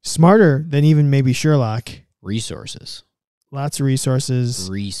 Smarter than even maybe Sherlock. Resources. Lots of resources.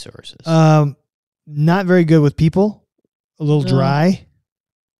 Not very good with people. A little dry.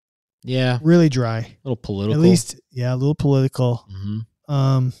 Yeah. Really dry. A little political. At least, yeah, a little political.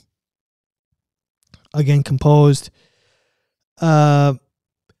 Mm-hmm. Again, composed. Kind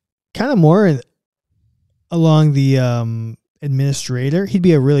of more along the administrator. He'd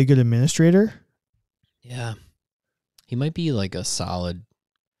be a really good administrator. Yeah. He might be a solid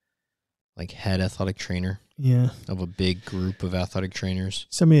head athletic trainer. Yeah. Of a big group of athletic trainers.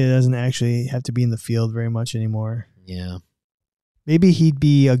 Somebody that doesn't actually have to be in the field very much anymore. Yeah. Maybe he'd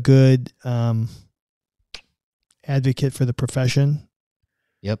be a good advocate for the profession.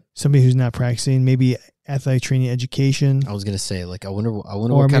 Yep. Somebody who's not practicing. Maybe athletic training education. I was gonna say, I wonder or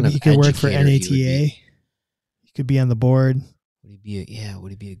what kind of he could work for NATA. He could be on the board. Would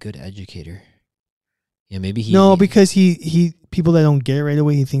he be a good educator? Yeah, maybe because he people that don't get it right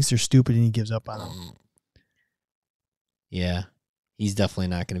away, he thinks they're stupid and he gives up on them. Yeah, he's definitely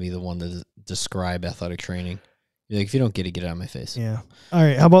not going to be the one to describe athletic training. Be like, if you don't get it out of my face. Yeah. All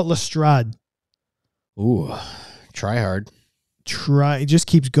right. How about Lestrade? Ooh, try hard. It just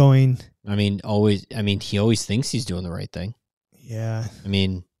keeps going. I mean, he always thinks he's doing the right thing. Yeah. I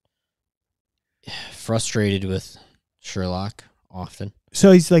mean, frustrated with Sherlock often.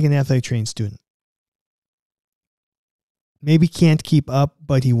 So he's like an athletic trained student. Maybe can't keep up,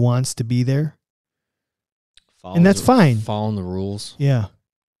 but he wants to be there. And that's fine. Following the rules. Yeah.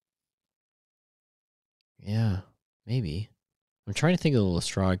 Yeah, maybe. I'm trying to think of the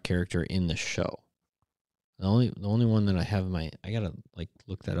Lestrade character in the show. The only one that I have I gotta like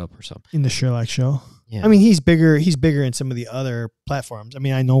look that up or something. In the Sherlock show. Yeah. I mean, he's bigger in some of the other platforms. I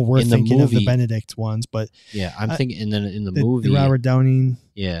mean, I know we're thinking of the Benedict ones, but yeah, I'm thinking, and then in the movie, the Robert Downing.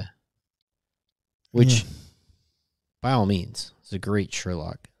 Yeah. Which, by all means, is a great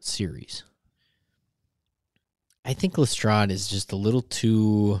Sherlock series. I think Lestrade is just a little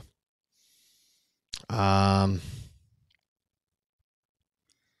too.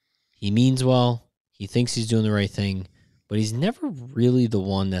 He means well. He thinks he's doing the right thing, but he's never really the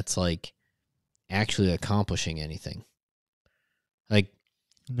one that's like actually accomplishing anything. Like,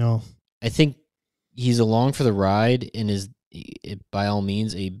 no, I think he's along for the ride and is by all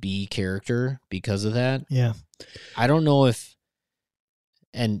means a B character because of that. Yeah. I don't know if,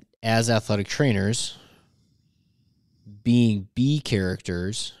 and as athletic trainers, being B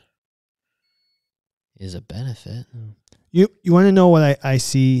characters is a benefit. You want to know what I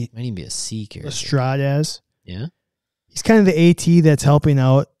see? Might even be a C character. Lestrade as? Yeah. He's kind of the AT that's helping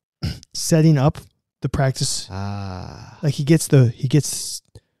out, setting up the practice. Like he gets the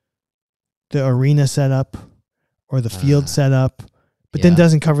arena set up or the field set up, but then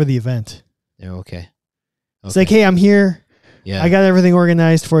doesn't cover the event. Yeah, okay. It's like, hey, I'm here. Yeah. I got everything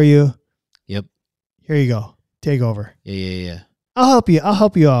organized for you. Yep. Here you go. Take over. Yeah. I'll help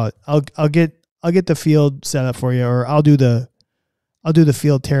you out. I'll get the field set up for you, or I'll do the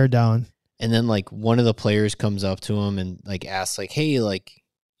field tear down. And then like one of the players comes up to him and like asks like, hey, like,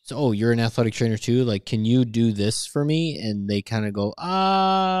 so you're an athletic trainer too? Like, can you do this for me? And they kind of go,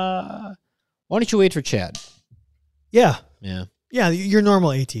 why don't you wait for Chad? Yeah. Yeah. Yeah. Your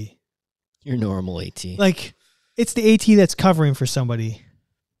normal AT. Your normal AT. Like, it's the AT that's covering for somebody.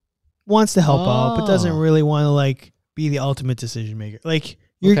 Wants to help out, but doesn't really want to like be the ultimate decision maker. Like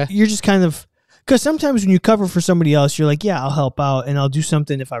you're just kind of, because sometimes when you cover for somebody else, you're like, yeah, I'll help out and I'll do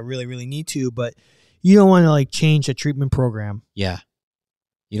something if I really, really need to, but you don't want to like change a treatment program. Yeah.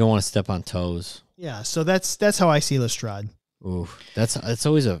 You don't want to step on toes. Yeah. So that's how I see Lestrade. Ooh, that's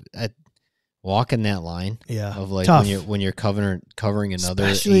always a walking that line. Yeah. Of like tough. when you're covering another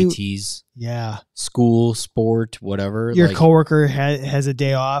Especially, AT's. Yeah. School, sport, whatever. Your coworker has a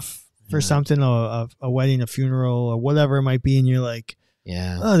day off for something, a wedding, a funeral, or whatever it might be, and you're like,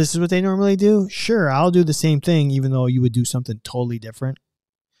 yeah, oh, this is what they normally do? Sure, I'll do the same thing, even though you would do something totally different.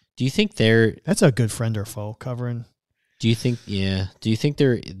 Do you think that's a good friend or foe covering? Do you think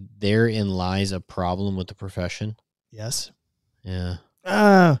therein lies a problem with the profession? Yes. Yeah.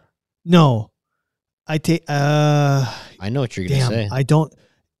 No. I know what you're gonna say. I don't.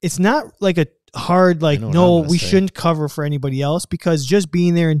 It's not like a hard like no, we shouldn't cover for anybody else, because just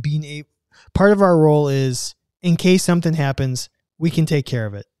being there and being a part of our role is in case something happens, we can take care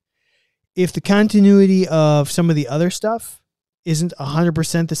of it. If the continuity of some of the other stuff isn't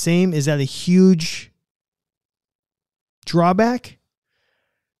 100% the same, is that a huge drawback?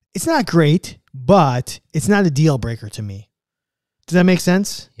 It's not great, but it's not a deal breaker to me. Does that make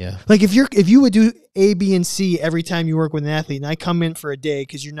sense? Yeah. Like if you would do A, B, and C every time you work with an athlete, and I come in for a day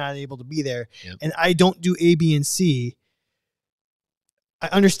because you're not able to be there, and I don't do A, B, and C, I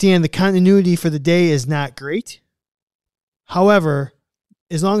understand the continuity for the day is not great. However,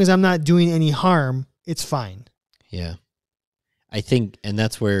 as long as I'm not doing any harm, it's fine. Yeah. I think, and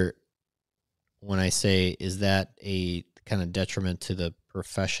that's where when I say, is that a kind of detriment to the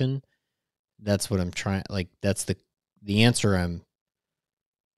profession? That's what I'm trying, like, that's the answer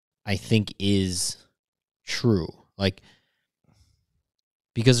I think is true. Like,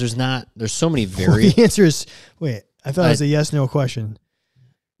 because there's so many variables. The answer is, wait, I thought it was a yes/no question.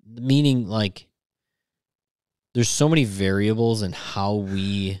 Meaning, like, there's so many variables in how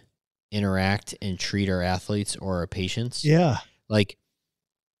we interact and treat our athletes or our patients. Yeah. Like,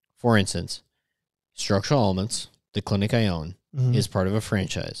 for instance, Structural Elements, the clinic I own, is part of a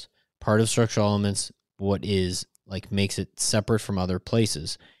franchise. Part of Structural Elements, what is, like, makes it separate from other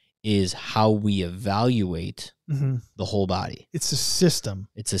places, is how we evaluate the whole body. It's a system.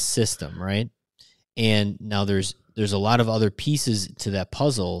 It's a system, right? And now there's a lot of other pieces to that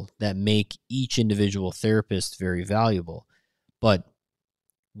puzzle that make each individual therapist very valuable. But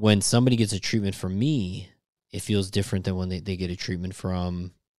when somebody gets a treatment from me, it feels different than when they get a treatment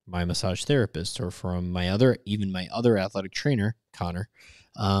from my massage therapist or from my other athletic trainer, Connor.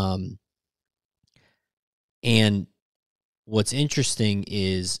 And what's interesting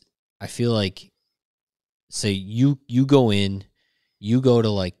is I feel like, say you go in, you go to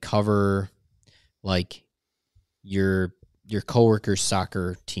like cover like your coworker's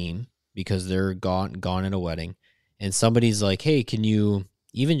soccer team because they're gone at a wedding, and somebody's like, hey, can you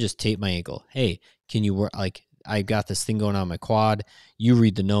even just tape my ankle? Hey, can you work, like, I got this thing going on my quad, you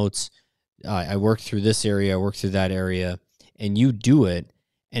read the notes, I worked through this area, I worked through that area, and you do it,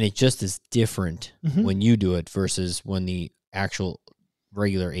 and it just is different when you do it versus when the actual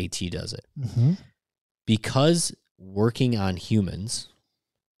regular AT does it. Because working on humans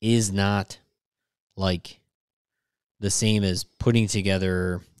is not like the same as putting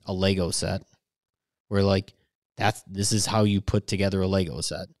together a Lego set, where like this is how you put together a Lego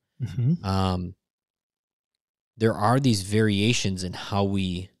set. There are these variations in how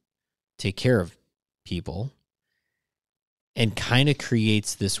we take care of people, and kind of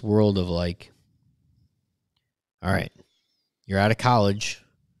creates this world of like, all right, you're out of college,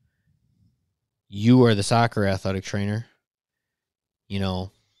 you are the soccer athletic trainer, you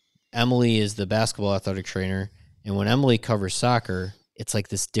know, Emily is the basketball athletic trainer, and when Emily covers soccer, it's like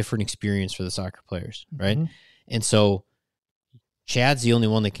this different experience for the soccer players, right? And so Chad's the only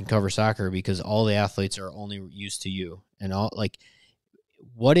one that can cover soccer because all the athletes are only used to you. And all, like,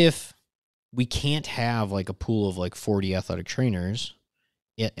 what if we can't have like a pool of like 40 athletic trainers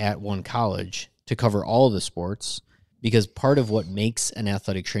at one college to cover all the sports? Because part of what makes an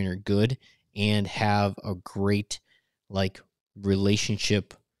athletic trainer good and have a great like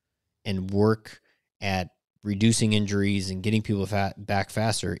relationship and work at reducing injuries and getting people back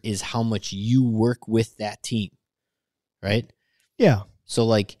faster is how much you work with that team, right? Yeah. So,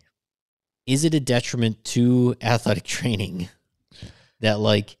 like, is it a detriment to athletic training that,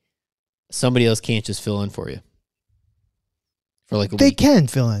 like, somebody else can't just fill in for you? For like a they week? Can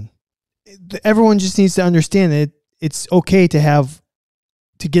fill in. Everyone just needs to understand that it's okay to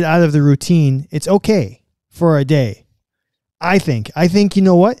get out of the routine. It's okay for a day. I think, you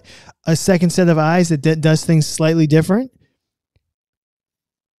know what? A second set of eyes that does things slightly different.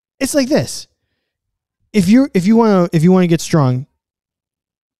 It's like this. If you want to get strong,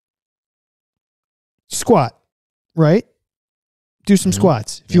 squat, right? Do some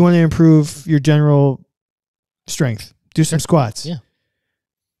squats. If you want to improve your general strength, do some squats. Yeah.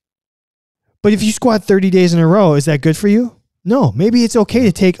 But if you squat 30 days in a row, is that good for you? No. Maybe it's okay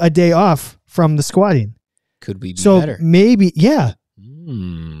to take a day off from the squatting. Could we be better? Maybe, yeah.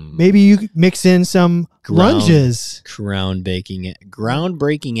 Maybe you mix in some lunges.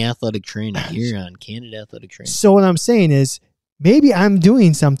 Groundbreaking athletic training here on Canada Athletic Training. So what I'm saying is, maybe I'm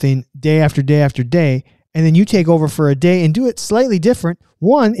doing something day after day after day, and then you take over for a day and do it slightly different.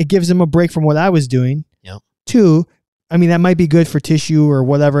 One, it gives them a break from what I was doing. Yep. Two, I mean, that might be good for tissue or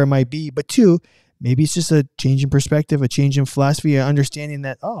whatever it might be. But two, maybe it's just a change in perspective, a change in philosophy, an understanding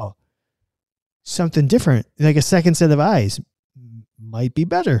that, oh, something different, like a second set of eyes might be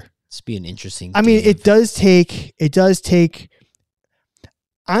better. It's be an interesting. I mean, it does take,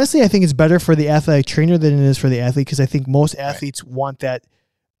 honestly, I think it's better for the athletic trainer than it is for the athlete, because I think most athletes want that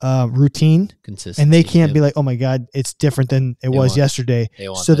routine, consistency, and they can't be like, oh my God, it's different than it was yesterday.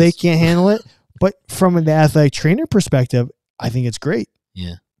 So they can't handle it. But from an athletic trainer perspective, I think it's great.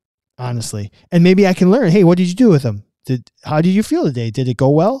 Yeah. Honestly. And maybe I can learn, hey, what did you do with them? How did you feel today? Did it go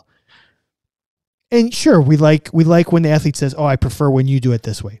well? And sure, we like when the athlete says, oh, I prefer when you do it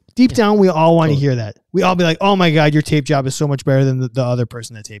this way. Deep down, we all want to hear that. We all be like, oh my God, your tape job is so much better than the other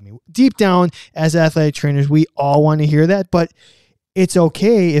person that taped me. Deep down, as athletic trainers, we all want to hear that, but it's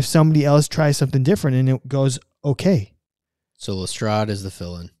okay if somebody else tries something different and it goes okay. So Lestrade is the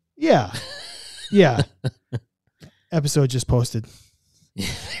fill-in. Yeah. Yeah. Episode just posted.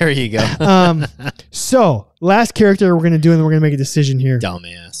 There you go. So last character we're going to do, and then we're going to make a decision here.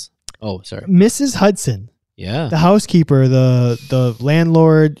 Dumbass. Oh, sorry. Mrs. Hudson. Yeah. The housekeeper, the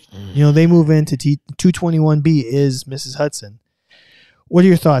landlord, they move into 221B is Mrs. Hudson. What are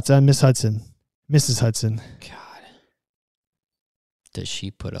your thoughts on Miss Hudson? Mrs. Hudson. God. Does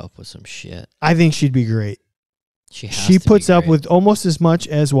she put up with some shit? I think she'd be great. She puts up with almost as much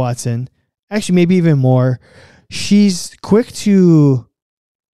as Watson. Actually, maybe even more. She's quick to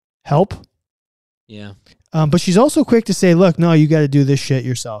help. Yeah. But she's also quick to say, look, no, you got to do this shit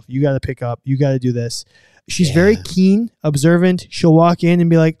yourself. You got to pick up. You got to do this. She's very keen, observant. She'll walk in and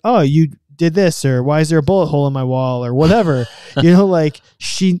be like, oh, you did this, or why is there a bullet hole in my wall, or whatever. Like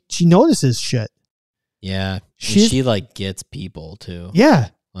she notices shit. Yeah. She like gets people too. Yeah.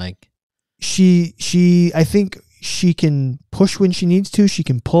 Like, I think she can push when she needs to. She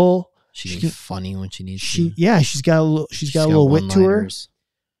can pull. She can be funny when she needs to. Yeah, she's got a little wit to her. She's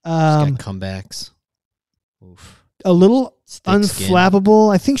got comebacks. Oof. A little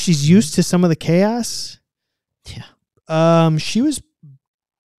unflappable. I think she's used to some of the chaos. Yeah. She was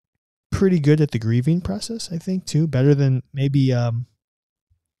pretty good at the grieving process, I think, too. Better than maybe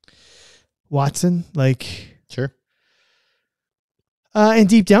Watson. Like, sure. And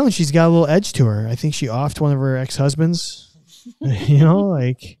deep down, she's got a little edge to her. I think she offed one of her ex-husbands.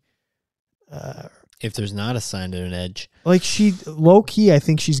 Like. If there's not a sign of an edge, like she low key, I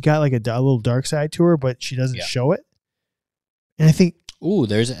think she's got like a little dark side to her, but she doesn't show it. And I think,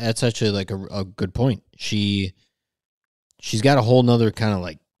 that's actually like a good point. She's got a whole nother kind of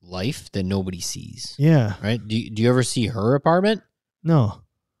like life that nobody sees. Yeah. Right. Do you ever see her apartment? No.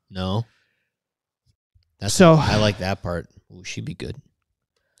 I like that part. Ooh, she'd be good.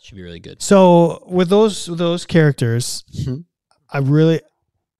 She'd be really good. So with those characters,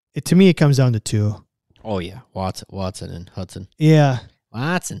 to me, it comes down to two. Oh yeah, Watson and Hudson. Yeah,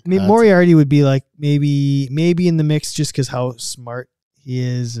 Watson. I mean, Moriarty would be like maybe in the mix just because how smart he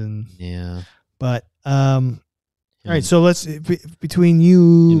is, and But all right, so let's between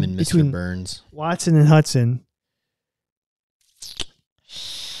Mr. Burns, Watson and Hudson.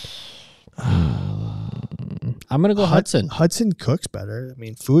 I'm gonna go Hudson. Hudson cooks better. I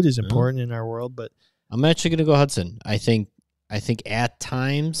mean, food is important in our world, but I'm actually gonna go Hudson. I think at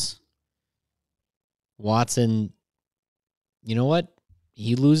times, Watson, you know what?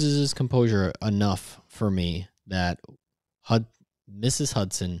 He loses his composure enough for me that Mrs.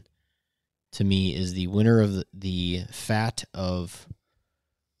 Hudson, to me, is the winner of the fat of,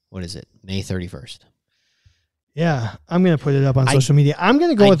 what is it, May 31st. Yeah, I'm going to put it up on social media. I'm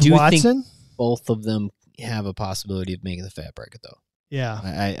going to go with Watson. Think both of them have a possibility of making the fat bracket, though.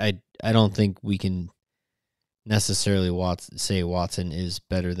 Yeah. I don't think we can necessarily say Watson is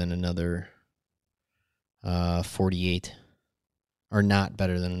better than another 48, or not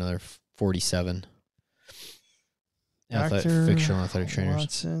better than another 47 fictional athletic trainers.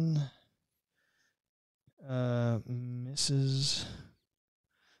 Watson, Mrs.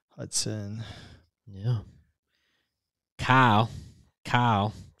 Hudson. Yeah. Kyle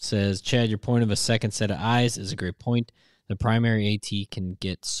says, Chad, your point of a second set of eyes is a great point. The primary AT can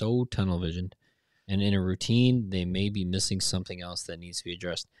get so tunnel visioned, and in a routine, they may be missing something else that needs to be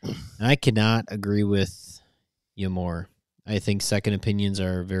addressed. And I cannot agree with you more. I think second opinions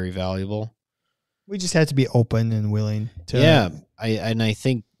are very valuable. We just have to be open and willing to. Yeah, I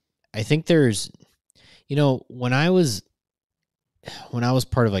think there's, when I was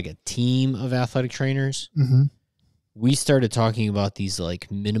part of like a team of athletic trainers, we started talking about these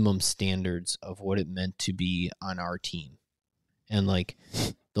like minimum standards of what it meant to be on our team, and like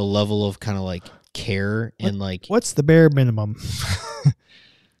the level of kind of like care and like what's the bare minimum.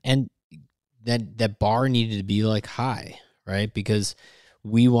 And that bar needed to be like high, right? Because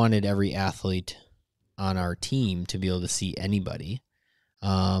we wanted every athlete on our team to be able to see anybody.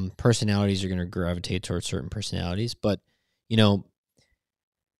 Personalities are going to gravitate towards certain personalities, but there's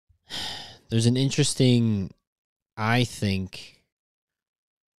an interesting, I think,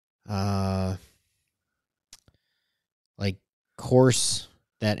 like course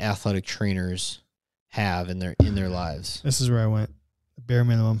that athletic trainers have in their lives. This is where I went. The bare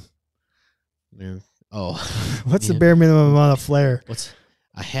minimum. Oh, what's the bare minimum amount of flair?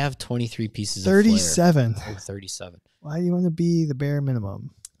 I have 23 pieces 37. of flair. 37. Why do you want to be the bare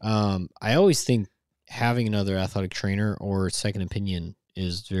minimum? I always think having another athletic trainer or second opinion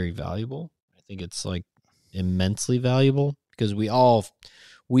is very valuable. I think it's like immensely valuable because we all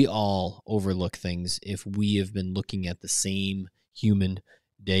overlook things if we have been looking at the same human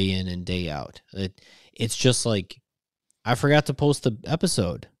day in and day out. It's just like, I forgot to post the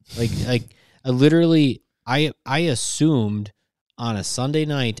episode. Like I assumed on a Sunday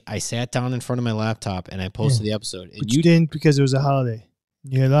night, I sat down in front of my laptop and I posted the episode. And but you didn't because it was a holiday.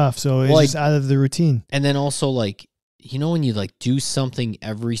 You had off, so it's just out of the routine. And then also, like, when you like do something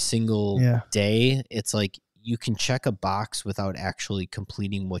every single day, it's like you can check a box without actually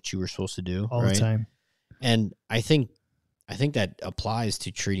completing what you were supposed to do all the time. And I think that applies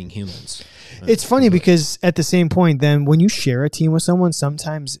to treating humans. It's funny because at the same point, then when you share a team with someone,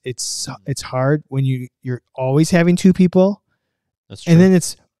 sometimes it's hard when you're always having two people. That's true. And then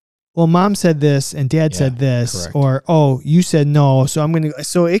it's, well, mom said this and dad said this, correct. Or, oh, you said no. So I'm going to,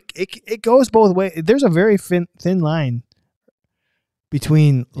 so it goes both ways. There's a very thin line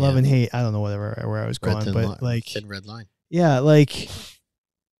between love and hate. I don't know where I was going, but like thin red line. Yeah. Like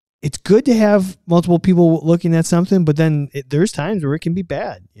it's good to have multiple people looking at something, but then there's times where it can be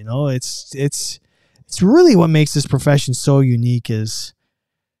bad. You know, it's really what makes this profession so unique is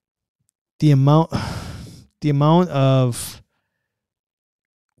the amount of,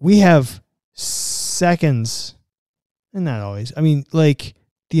 we have seconds, and not always. I mean, like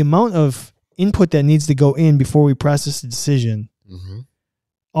the amount of input that needs to go in before we process the decision. Mm-hmm.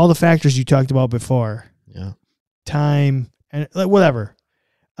 All the factors you talked about before. Yeah. Time and like whatever.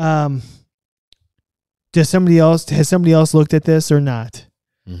 Has somebody else looked at this or not?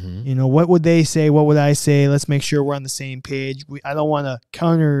 Mm-hmm. You know, what would they say? What would I say? Let's make sure we're on the same page. I don't want to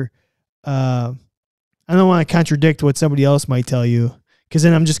I don't want to contradict what somebody else might tell you, because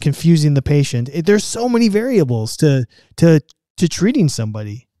then I'm just confusing the patient. There's so many variables to treating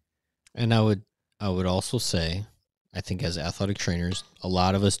somebody. And I would also say, I think as athletic trainers, a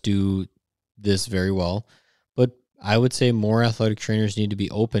lot of us do this very well, but I would say more athletic trainers need to be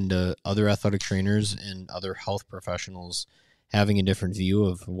open to other athletic trainers and other health professionals having a different view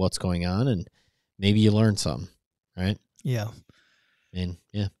of what's going on, and maybe you learn something, right? Yeah. And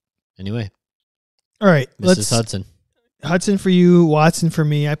yeah. Anyway. All right. Hudson. Hudson for you, Watson for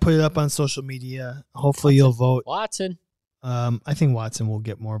me. I put it up on social media. Hopefully you'll vote. Watson. I think Watson will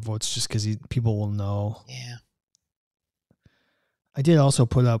get more votes just because people will know. Yeah. I did also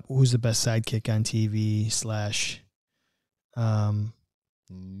put up who's the best sidekick on TV /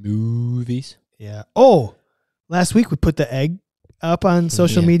 movies. Yeah. Oh, last week we put the egg up on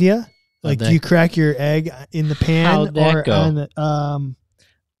social media. Like, do you crack your egg in the pan? How'd that or go? On the,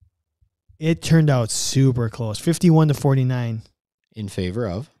 it turned out super close, 51-49. In favor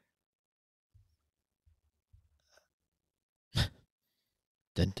of?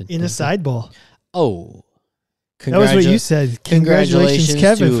 In a side bowl. Oh. That was what you said. Congratulations,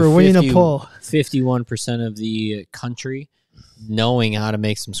 Kevin, for winning a poll. 51% of the country knowing how to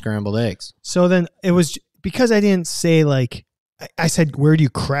make some scrambled eggs. So then it was because I didn't say, like, I said, where do you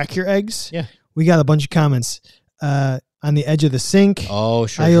crack your eggs? Yeah. We got a bunch of comments. On the edge of the sink. Oh,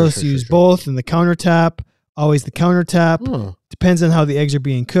 sure. I always use both. And the countertop. Always the countertop. Depends on how the eggs are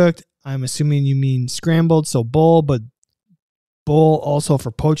being cooked. I'm assuming you mean scrambled, so bowl, but bowl also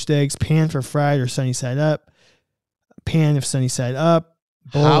for poached eggs. Pan for fried or sunny side up. Pan if sunny side up.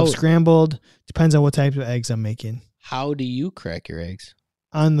 Bowl scrambled. Depends on what type of eggs I'm making. How do you crack your eggs?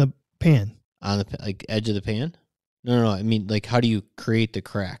 On the pan. On the edge of the pan? No. I mean, like, how do you create the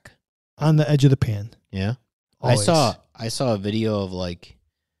crack? On the edge of the pan. Yeah. Always. I saw a video of, like,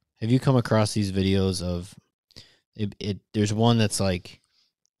 have you come across these videos of it? There's one that's like,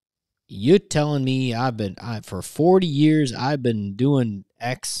 you're telling me for 40 years I've been doing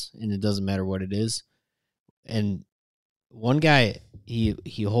X and it doesn't matter what it is. And one guy, he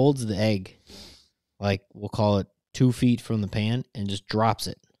holds the egg, like, we'll call it 2 feet from the pan, and just drops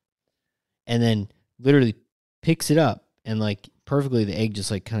it. And then literally picks it up and, like, perfectly the egg just,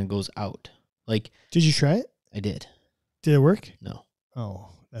 like, kind of goes out. Like, did you try it? I did. Did it work? No. Oh,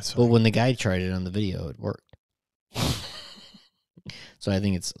 that's fine. But when the guy tried it on the video, it worked. So I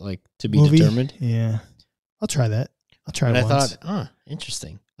think it's, like, to be determined. Yeah. I'll try that. I'll try it once. I thought,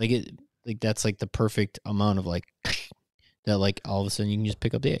 interesting. Like, that's, like, the perfect amount of, like, that, like, all of a sudden you can just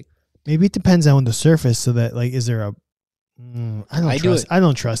pick up the egg. Maybe it depends on the surface, so that, like, is there a I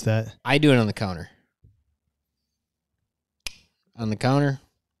don't trust that. I do it on the counter. On the counter,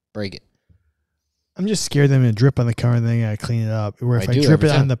 break it. I'm just scared that I'm going to drip on the counter and then I got to clean it up. Where if I drip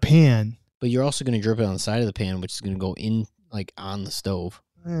it on the pan. But you're also going to drip it on the side of the pan, which is going to go in, like, on the stove.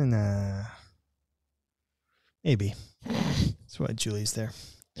 Nah. Maybe. That's why Julie's there.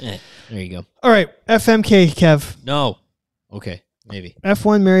 There you go. All right. FMK, Kev. No. Okay. Maybe.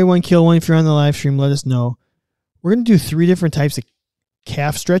 F1, marry one, kill one. If you're on the live stream, let us know. We're going to do 3 different types of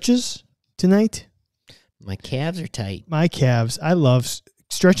calf stretches tonight. My calves are tight. My calves. I love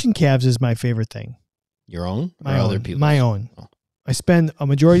stretching calves is my favorite thing. Your own or my other own, people's? My own. Oh. I spend a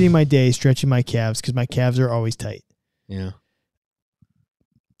majority of my day stretching my calves because my calves are always tight. Yeah.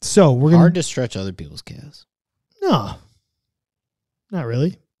 So we're hard to stretch other people's calves. No. Not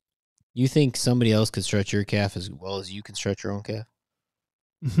really. You think somebody else could stretch your calf as well as you can stretch your own calf?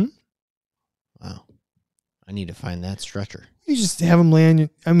 Mm-hmm. Wow. I need to find that stretcher. You just have them lay on your...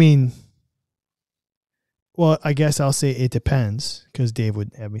 I mean... Well, I guess I'll say it depends, because Dave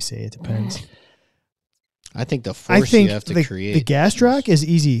would have me say it depends. I think the force you have to create... The gastroc is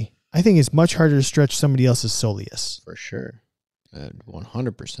easy. I think it's much harder to stretch somebody else's soleus. For sure.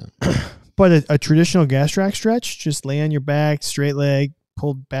 100%. But a traditional gastroc stretch, just lay on your back, straight leg,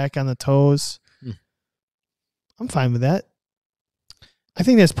 pulled back on the toes. I'm fine with that. I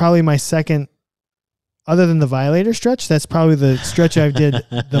think that's probably my second other than the violator stretch, that's probably the stretch I did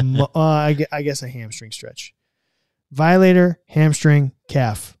I guess a hamstring stretch. Violator, hamstring,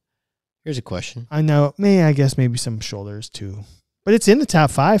 calf. Here's a question. I know, I guess maybe some shoulders too. But it's in the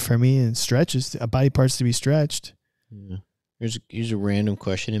top 5 for me in stretches, body parts to be stretched. Yeah. Here's a random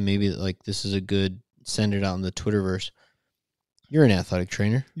question, and maybe like this is a good send it out in the Twitterverse. You're an athletic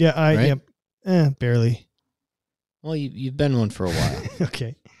trainer. Yeah, right? Barely. Well, you've been one for a while.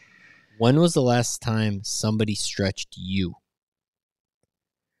 Okay. When was the last time somebody stretched you?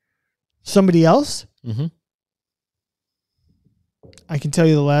 Somebody else? Mm-hmm. I can tell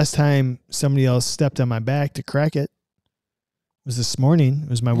you the last time somebody else stepped on my back to crack it was this morning. It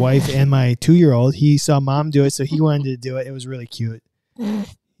was my wife and my 2-year-old. He saw mom do it, so he wanted to do it. It was really cute.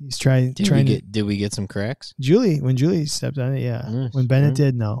 He's trying to. Did we get some cracks? When Julie stepped on it, yeah. Nice. When Bennett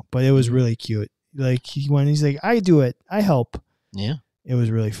did, no. But it was really cute. Like he's like, I do it. I help. Yeah. It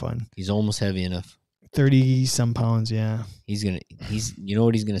was really fun. He's almost heavy enough. 30 some pounds, yeah. You know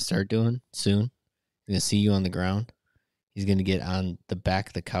what he's gonna start doing soon? He's gonna see you on the ground. He's gonna get on the back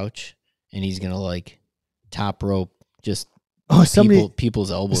of the couch and he's gonna like top rope just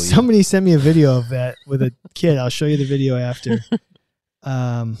people's elbow. Somebody sent me a video of that with a kid. I'll show you the video after.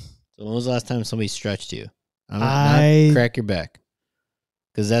 So when was the last time somebody stretched you? Not crack your back.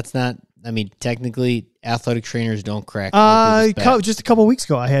 Because that's not, I mean, technically, athletic trainers don't crack. Just a couple of weeks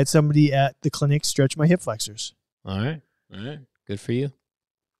ago, I had somebody at the clinic stretch my hip flexors. All right. Good for you.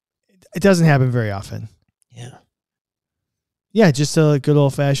 It doesn't happen very often. Yeah. Yeah, just a good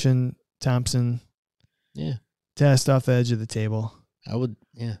old-fashioned Thompson. Yeah. Test off the edge of the table. I would,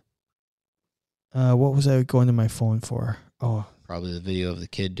 yeah. What was I going to my phone for? Oh. Probably the video of the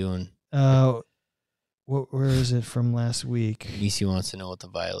kid doing. Where is it from last week? Nisi wants to know what the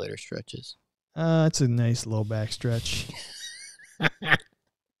violator stretch is. It's a nice low back stretch.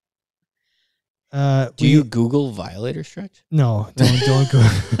 Do you Google violator stretch? No, don't go.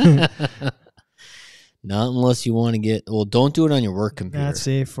 Not unless you want to get. Well, don't do it on your work computer. Not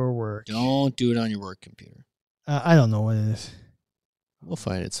safe for work. Don't do it on your work computer. I don't know what it is. We'll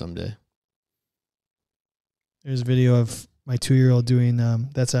find it someday. There's a video of my 2-year-old doing.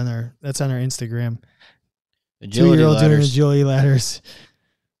 That's on our Instagram. Agility 2-year-old doing ladders. agility ladders.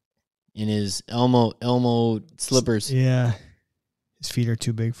 In his Elmo slippers. Yeah, his feet are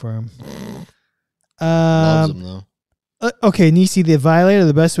too big for him. Loves them though. Okay, Nisi, the violator.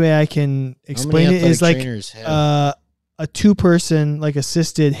 The best way I can explain it is like a 2-person like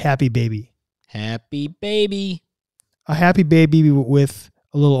assisted happy baby. Happy baby. A happy baby with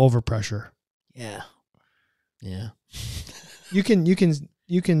a little overpressure. Yeah. You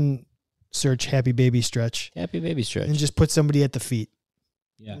can search happy baby stretch. Happy baby stretch. And just put somebody at the feet.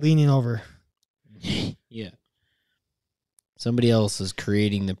 Yeah. Leaning over. Yeah. Somebody else is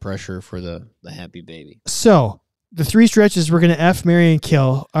creating the pressure for the happy baby. So, the 3 stretches we're going to F, marry, and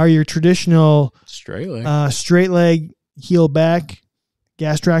kill are your traditional straight leg, heel back,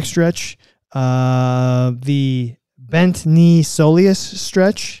 gastroc stretch, the bent knee soleus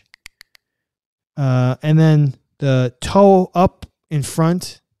stretch, and then the toe up in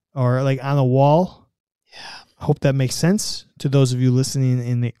front or like on a wall. Yeah. I hope that makes sense to those of you listening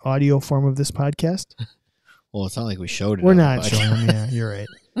in the audio form of this podcast. Well, it's not like we showed it. We're not showing them. Yeah, you're right.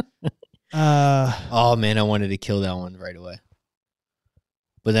 Oh man, I wanted to kill that one right away.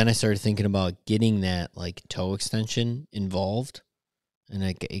 But then I started thinking about getting that like toe extension involved, and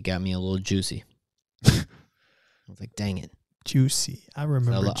it got me a little juicy. I was like, dang it. Juicy. I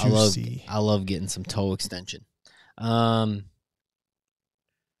remember juicy. I love getting some toe extension. All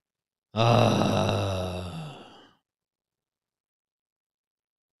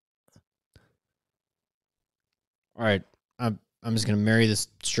right. I'm just gonna marry this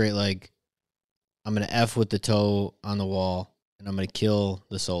straight leg. I'm gonna F with the toe on the wall, and I'm gonna kill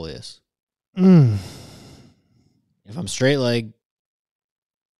the soleus. If I'm straight leg,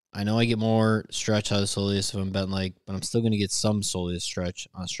 I know I get more stretch out of the soleus if I'm bent leg, but I'm still gonna get some soleus stretch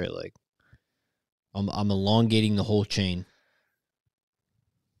on a straight leg. I'm elongating the whole chain.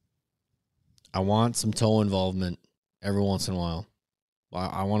 I want some toe involvement every once in a while.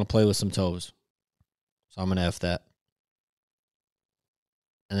 I want to play with some toes, so I'm gonna F that.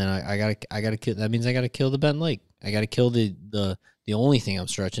 And then I gotta kill. That means I gotta kill the bent leg. I gotta kill the only thing I'm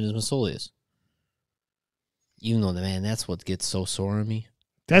stretching is my soleus. Even though that's what gets so sore on me.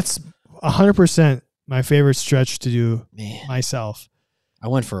 That's 100% my favorite stretch to do myself. I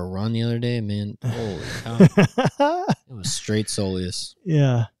went for a run the other day, man. Holy cow! It was straight soleus.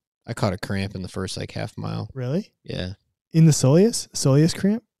 Yeah. I caught a cramp in the first like half mile. Really? Yeah. In the soleus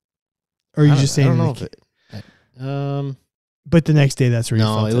cramp? Or are you just saying? I don't know if it. But the next day, that's where you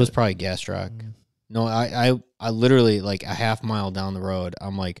felt it was probably gastroc. No, I literally like a half mile down the road.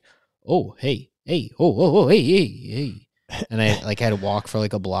 I'm like, oh hey, hey, and I like had to walk for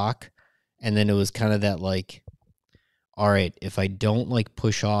like a block, and then it was kind of that like, all right, if I don't like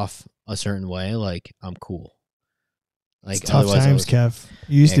push off a certain way, like I'm cool. Like it's tough times, Kev.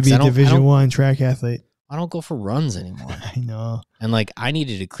 You used to be a Division I track athlete. I don't go for runs anymore. I know. And like I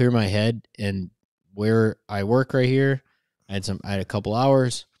needed to clear my head, and where I work right here, I had a couple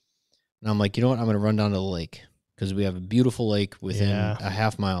hours, and I'm like, you know what? I'm gonna run down to the lake because we have a beautiful lake within a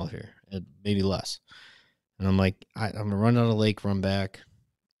half mile here, maybe less. And I'm like, I'm gonna run down the lake, run back,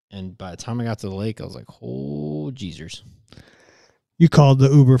 and by the time I got to the lake, I was like, oh Jesus! You called the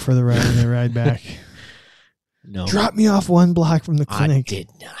Uber for the ride and the ride back. No, drop me off 1 block from the clinic. I did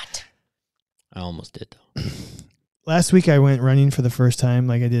not. I almost did though. Last week I went running for the first time.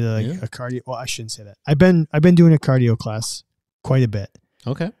 Like I did a cardio. Well, I shouldn't say that. I've been doing a cardio class quite a bit.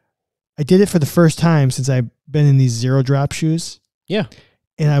 Okay. I did it for the first time since I've been in these zero drop shoes. Yeah.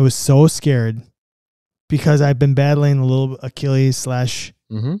 And I was so scared because I've been battling a little Achilles /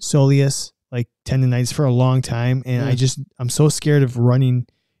 soleus, like tendonitis for a long time. And I'm so scared of running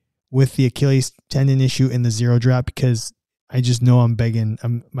with the Achilles tendon issue in the zero drop because I just know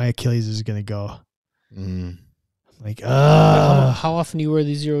my Achilles is going to go. Like, how often do you wear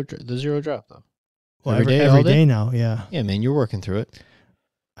the zero drop though? Well, every day now. Yeah. Yeah, man, you're working through it.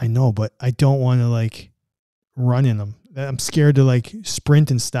 I know, but I don't want to like run in them. I'm scared to like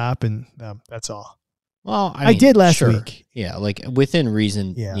sprint and stop, and that's all. Well, I did last week. Yeah, like within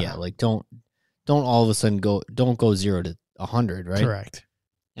reason. Yeah, like don't all of a sudden don't go 0 to 100, right? Correct.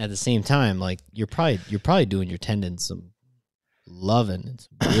 At the same time, like you're probably doing your tendons some loving and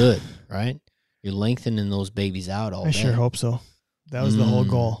some good, right? You're lengthening those babies out all day. I sure hope so. That was the whole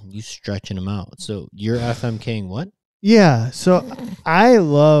goal. You stretching them out. So you're FMKing what? Yeah. So I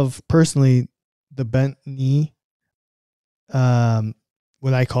love personally the bent knee,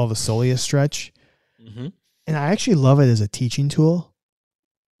 what I call the soleus stretch. Mm-hmm. And I actually love it as a teaching tool.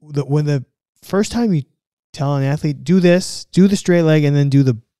 When the first time you tell an athlete, do this, do the straight leg, and then do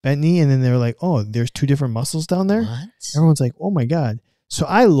the bent knee, and then they're like, oh, there's 2 different muscles down there. What? Everyone's like, oh my God. So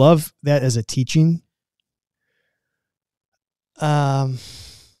I love that as a teaching. I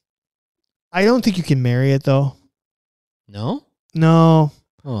don't think you can marry it though. No? No.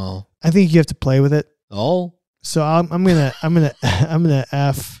 Oh. I think you have to play with it. Oh. So I'm gonna F. I'm gonna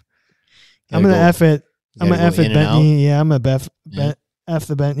F it. I'm gonna F it bent knee. Yeah, I'm gonna F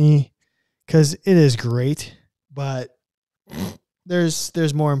the bent knee because it is great, but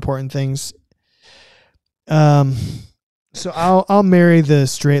there's more important things. So I'll marry the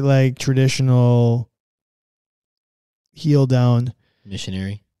straight leg traditional heel down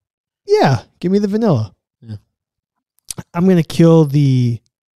missionary. Yeah, give me the vanilla. Yeah. I'm gonna kill the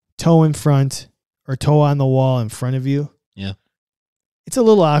toe in front or toe on the wall in front of you. Yeah. It's a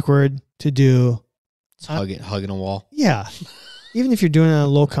little awkward to do. It's hugging a wall. Yeah. Even if you're doing it on a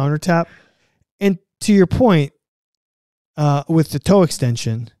low countertop. And to your point, with the toe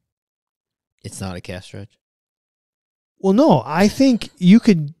extension. It's not a calf stretch. Well, no, I think you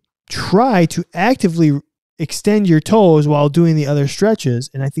could try to actively extend your toes while doing the other stretches.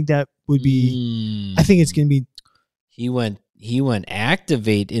 And I think that would be, I think it's going to be. He went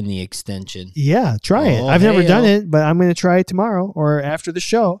activate in the extension. Yeah, try it. I've never done it, but I'm going to try it tomorrow or after the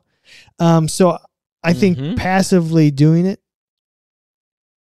show. So I think passively doing it,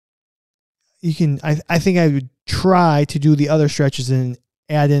 you can, I think I would try to do the other stretches and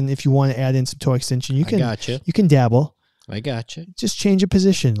add in, if you want to add in some toe extension, you can dabble. I got you. Just change a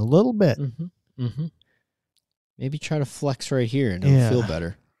position a little bit. Maybe try to flex right here and it'll feel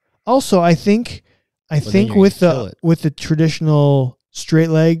better. Also, I think with the traditional straight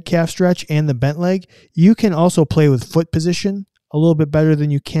leg calf stretch and the bent leg, you can also play with foot position a little bit better than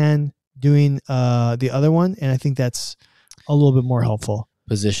you can doing the other one, and I think that's a little bit more helpful.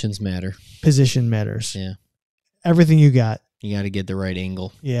 Positions matter. Position matters. Yeah. Everything you got. You got to get the right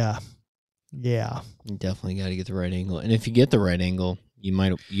angle. Yeah. Yeah. You definitely got to get the right angle. And if you get the right angle, you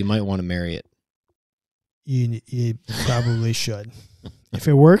might want to marry it. You probably should. If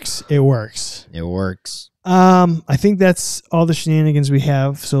it works, it works. It works. I think that's all the shenanigans we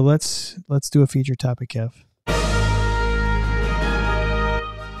have. So let's do a feature topic, Kev.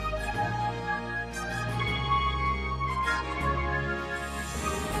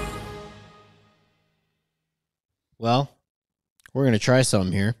 Well, we're going to try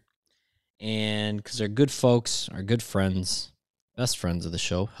something here. And because they're good folks, our good friends, best friends of the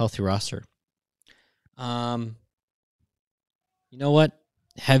show, Healthy Roster. You know what?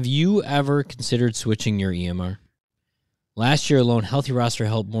 Have you ever considered switching your EMR? Last year alone, Healthy Roster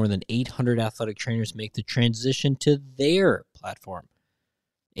helped more than 800 athletic trainers make the transition to their platform.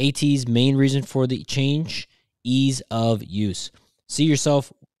 AT's main reason for the change, ease of use. See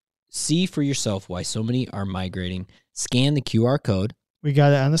for yourself why so many are migrating. Scan the QR code. We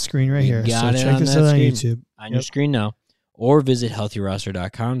got it on the screen right here. Got so it check on this that out on screen. YouTube. On your screen now. Or visit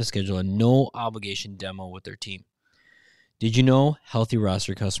healthyroster.com to schedule a no-obligation demo with their team. Did you know Healthy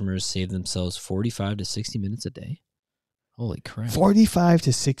Roster customers save themselves 45 to 60 minutes a day? Holy crap. 45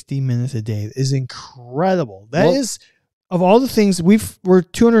 to 60 minutes a day is incredible. That is, of all the things, we're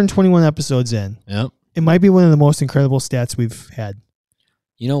 221 episodes in. Yep. It might be one of the most incredible stats we've had.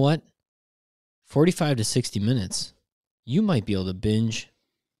 You know what? 45 to 60 minutes. You might be able to binge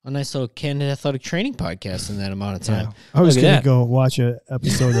a nice little Candid Athletic Training podcast in that amount of time. Yeah. I was going to go watch an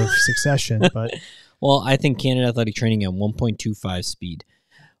episode of Succession, but... Well, I think Candid Athletic Training at 1.25 speed.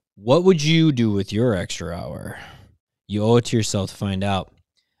 What would you do with your extra hour? You owe it to yourself to find out.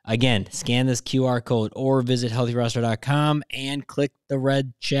 Again, scan this QR code or visit healthyroster.com and click the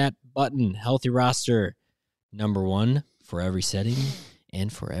red chat button. Healthy Roster, #1 for every setting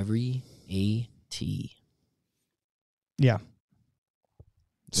and for every AT. Yeah.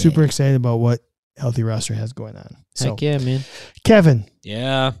 Super excited about what Healthy Roster has going on. Heck yeah, man. Kevin.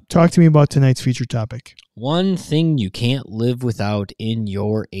 Yeah. Talk to me about tonight's feature topic. One thing you can't live without in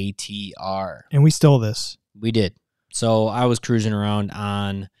your ATR. And we stole this. We did. So I was cruising around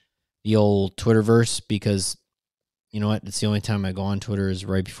on the old Twitterverse because, you know what, it's the only time I go on Twitter is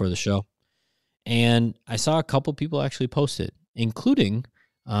right before the show. And I saw a couple people actually post it, including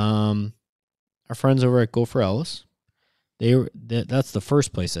our friends over at Go for Ellis. That's the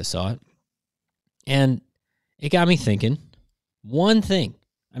first place I saw it. And it got me thinking, one thing.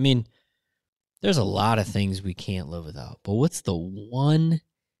 I mean, there's a lot of things we can't live without, but what's the one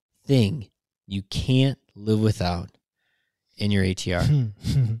thing you can't live without in your ATR?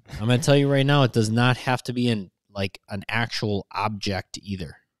 I'm going to tell you right now, it does not have to be an actual object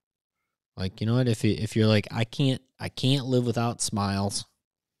either. Like, you know what? If you're like, I can't live without smiles.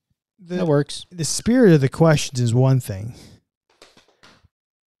 That works. The spirit of the questions is one thing.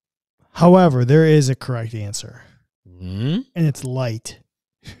 However, there is a correct answer. Mm-hmm. And it's light.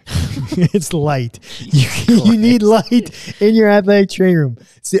 It's light. You need light in your athletic training room.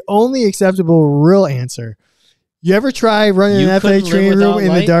 It's the only acceptable real answer. You ever try running an athletic training room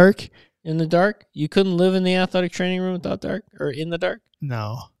in the dark? In the dark? You couldn't live in the athletic training room without dark or in the dark?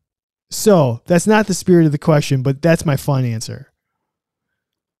 No. So that's not the spirit of the question, but that's my fun answer.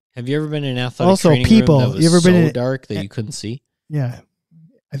 Have you ever been in an athletic training room that was you ever been so dark that you couldn't see? Yeah.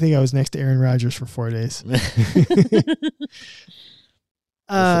 I think I was next to Aaron Rodgers for 4 days.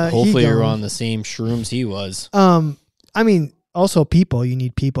 Hopefully you're on the same shrooms he was. I mean, also people. You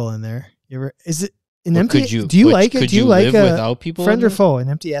need people in there. Is it an empty? Do you like it? Do you like live without people? Friend or foe? An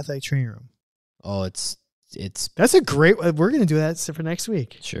empty athletic training room. Oh, it's. That's a great. We're gonna do that for next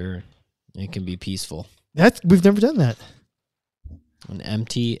week. Sure, it can be peaceful. We've never done that. An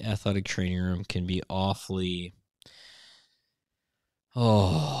empty athletic training room can be awfully.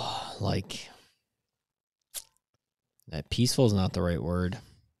 Oh, like that. Peaceful is not the right word.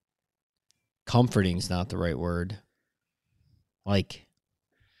 Comforting is not the right word. Like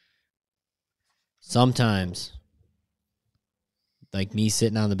sometimes, like me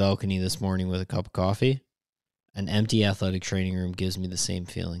sitting on the balcony this morning with a cup of coffee, an empty athletic training room gives me the same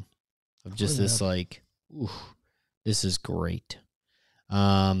feeling of just this like, ooh, this is great.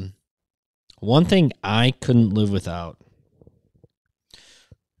 One thing I couldn't live without.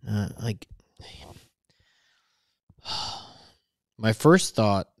 My first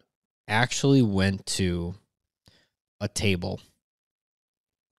thought actually went to a table.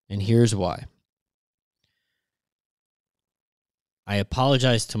 And here's why. I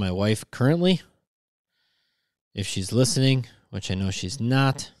apologize to my wife currently if she's listening, which I know she's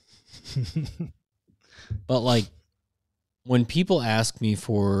not. But like when people ask me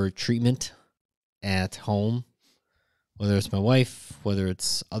for treatment at home, whether it's my wife, whether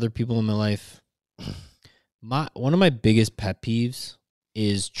it's other people in my life, one of my biggest pet peeves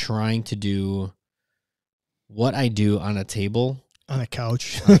is trying to do what I do on a table. On a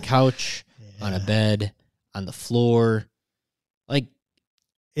couch. On a couch, yeah. On a bed, on the floor. Like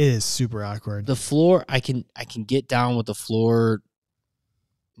it is super awkward. The floor, I can get down with the floor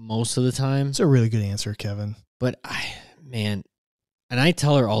most of the time. It's a really good answer, Kevin. But and I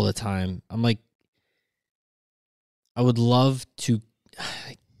tell her all the time, I'm like, I would love to.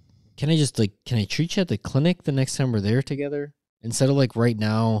 Can I treat you at the clinic the next time we're there together? Instead of like right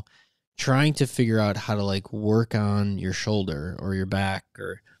now trying to figure out how to like work on your shoulder or your back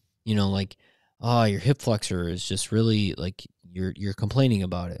or, you know, like oh, your hip flexor is just really like you're complaining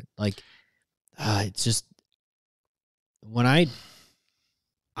about it. Like, it's just when I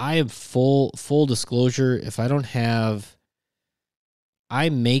have full disclosure. If I don't have, I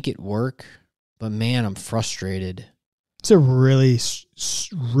make it work, but man, I'm frustrated. It's a really,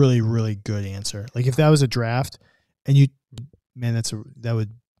 really, really good answer. Like if that was a draft, and that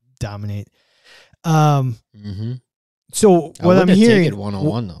would dominate. Mm-hmm. So what I'm hearing, take it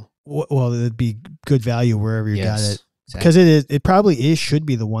 101 though. Well, it'd be good value wherever you got it, exactly. because it probably should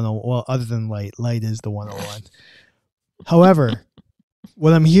be the 101. Well, other than light is the 101. However,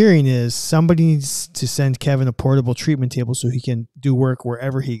 what I'm hearing is somebody needs to send Kevin a portable treatment table so he can do work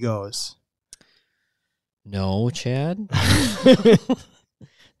wherever he goes. No, Chad.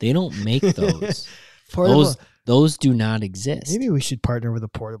 They don't make those. Those do not exist. Maybe we should partner with a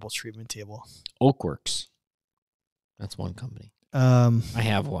portable treatment table. Oakworks. That's one company. I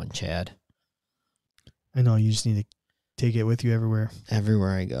have one, Chad. I know, you just need to take it with you everywhere.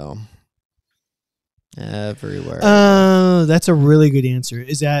 Everywhere I go. Everywhere. That's a really good answer.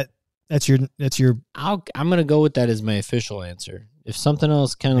 That's your I'm gonna go with that as my official answer. If something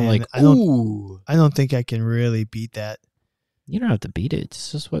else kind of like, I don't think I can really beat that. You don't have to beat it.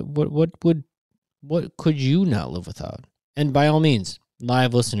 It's just what could you not live without? And by all means,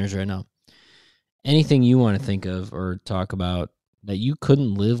 live listeners right now, anything you want to think of or talk about that you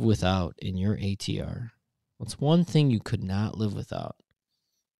couldn't live without in your ATR. What's one thing you could not live without?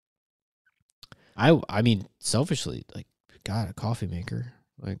 I mean, selfishly, like, God, a coffee maker.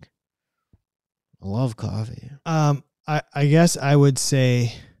 Like, I love coffee. I guess I would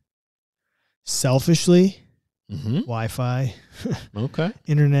say selfishly, Wi-Fi. Okay.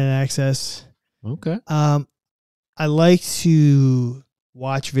 Internet access. Okay. I like to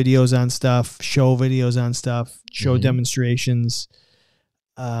watch videos on stuff, show videos on stuff, show demonstrations.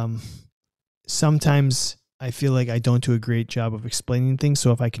 Sometimes I feel like I don't do a great job of explaining things.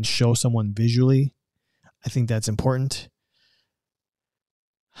 So if I can show someone visually, I think that's important.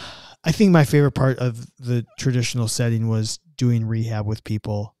 I think my favorite part of the traditional setting was doing rehab with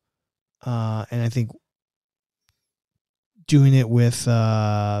people. And I think doing it with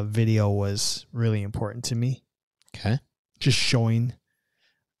video was really important to me. Okay. Just showing.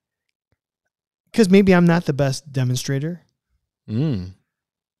 Because maybe I'm not the best demonstrator.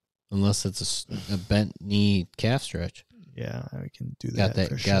 Unless it's a bent knee calf stretch. Yeah, I can do that.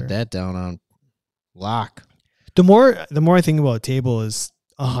 Got that down on lock. The more I think about a table is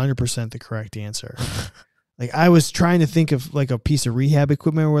 100% the correct answer. Like I was trying to think of like a piece of rehab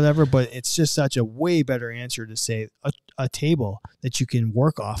equipment or whatever, but it's just such a way better answer to say a table that you can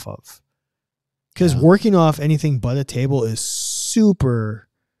work off of. Because working off anything but a table is super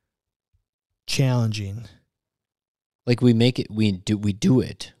challenging. Like we make it, we do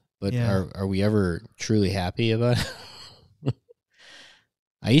it, but are we ever truly happy about it?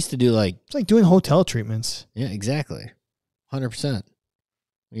 I used to do it's like doing hotel treatments. Yeah, exactly, 100%.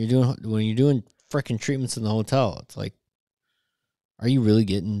 When you're doing freaking treatments in the hotel, it's like, are you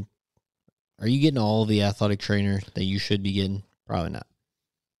getting all the athletic trainer that you should be getting? Probably not.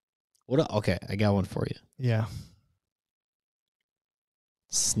 Okay, I got one for you. Yeah.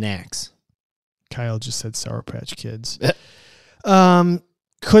 Snacks. Kyle just said Sour Patch Kids.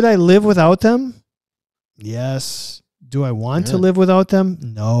 Could I live without them? Yes. Do I want to live without them?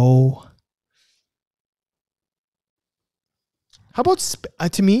 No. How about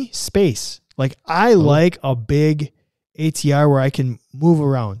to me, space? Like I like a big ATR where I can move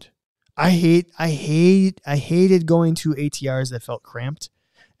around. I hated going to ATRs that felt cramped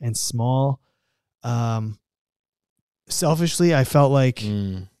and small. Selfishly, I felt like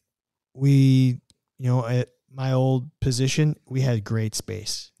we, at my old position, we had great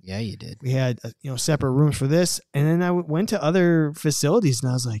space. Yeah, you did. We had, separate rooms for this. And then I went to other facilities and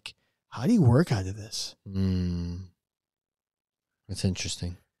I was like, how do you work out of this? That's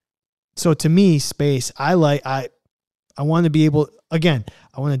interesting. So to me, space, I want to be able, again,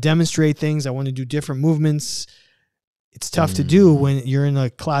 I want to demonstrate things. I want to do different movements. It's tough to do when you're in a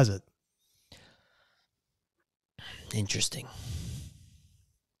closet. Interesting.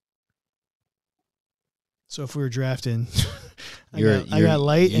 So if we were drafting, I got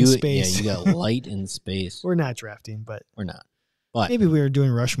light and space. Yeah, you got light and space. We're not drafting, but we're not. But maybe we were doing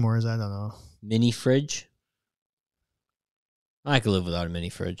Rushmores. I don't know. Mini fridge. I could live without a mini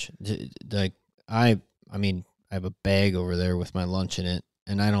fridge. Like I have a bag over there with my lunch in it,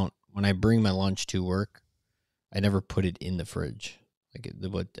 and when I bring my lunch to work, I never put it in the fridge. Like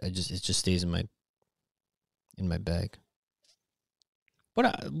it just stays in my bag.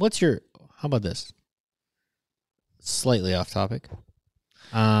 How about this? Slightly off topic.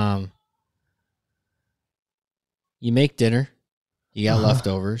 You make dinner. You got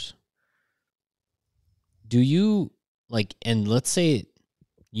leftovers. Do you like? And let's say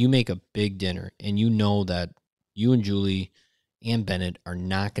you make a big dinner, and you know that you and Julie and Bennett are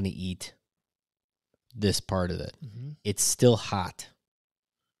not going to eat this part of it. Mm-hmm. It's still hot.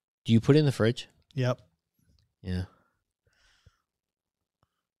 Do you put it in the fridge? Yep. Yeah.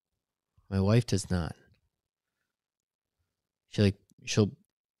 My wife does not. She'll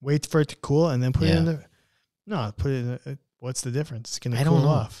wait for it to cool and then put it in the. No, put it in. What's the difference? It's going to cool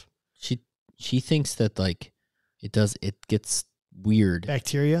off. She thinks that like it gets weird.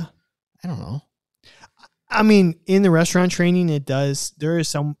 Bacteria? I don't know. I mean, in the restaurant training, it does. There is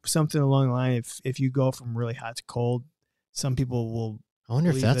something along the line. If you go from really hot to cold, some people will. I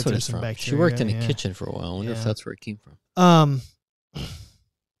wonder if that's what it's from. Bacteria. She worked in a kitchen for a while. I wonder if that's where it came from.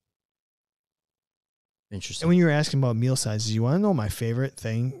 Interesting. And when you were asking about meal sizes, you want to know my favorite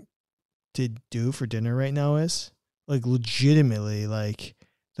thing to do for dinner right now is? Like, legitimately, like,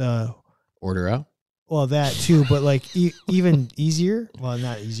 the... Order out? Well, that too, but, like, even easier. Well,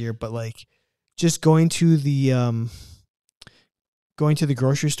 not easier, but, like, just going to the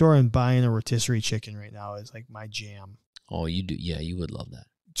grocery store and buying a rotisserie chicken right now is, like, my jam. Oh, you do? Yeah, you would love that.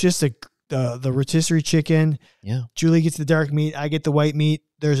 Just the rotisserie chicken. Yeah. Julie gets the dark meat. I get the white meat.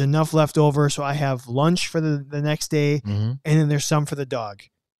 There's enough left over, so I have lunch for the next day, and then there's some for the dog.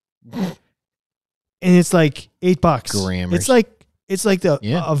 And it's like $8. Grammars. It's like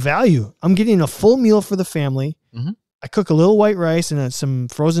a value. I'm getting a full meal for the family. Mm-hmm. I cook a little white rice and some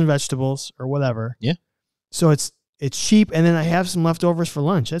frozen vegetables or whatever. Yeah. So it's cheap, and then I have some leftovers for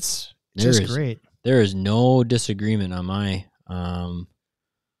lunch. That's just great. There is no disagreement on my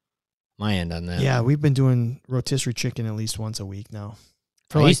end on that. Yeah, we've been doing rotisserie chicken at least once a week now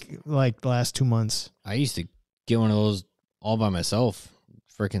for like the last 2 months. I used to get one of those all by myself.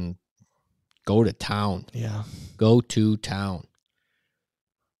 Freaking go to town. Yeah. Go to town.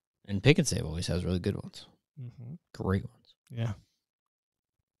 And Pick and Save always has really good ones. Mm-hmm. Great ones. Yeah.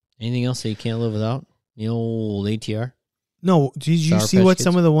 Anything else that you can't live without? The old ATR? No. Did you see what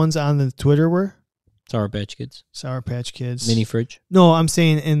some of the ones on the Twitter were? Sour Patch Kids. Sour Patch Kids. Mini fridge. No, I'm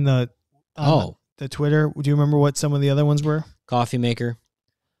saying in the Twitter. Do you remember what some of the other ones were? Coffee maker.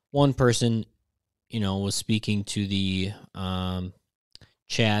 One person, was speaking to the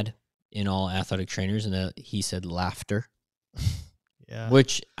Chad in All Athletic Trainers, and he said laughter. Yeah.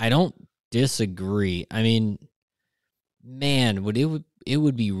 Which I don't disagree. I mean, man, it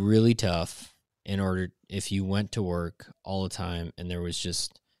would be really tough if you went to work all the time and there was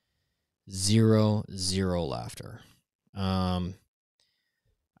just zero laughter.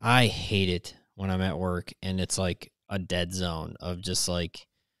 I hate it when I'm at work and it's like a dead zone of just like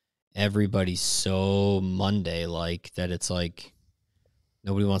everybody's so Monday like that it's like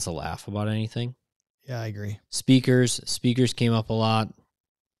nobody wants to laugh about anything. Yeah, I agree. Speakers came up a lot.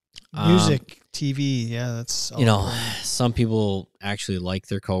 Music, TV, yeah, that's some people actually like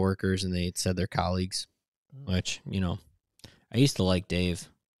their coworkers and they said their colleagues, which, I used to like Dave.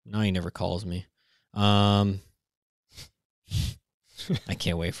 Now he never calls me. I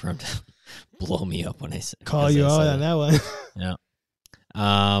can't wait for him to blow me up when I say call you out on that one. Yeah.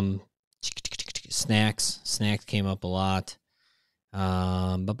 Snacks came up a lot.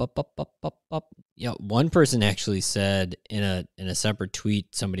 Yeah, one person actually said in a separate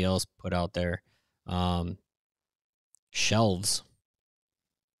tweet somebody else put out there, shelves.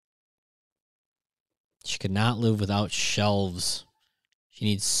 She could not live without shelves. She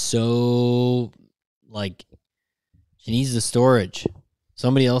needs she needs the storage.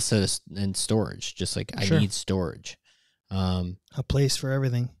 Somebody else said in storage, just like I need storage. A place for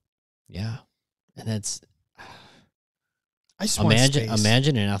everything. Yeah. And that's I just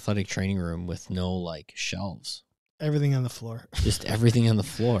imagine an athletic training room with no shelves. Everything on the floor. Just everything on the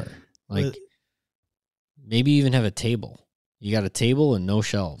floor. Maybe even have a table. You got a table and no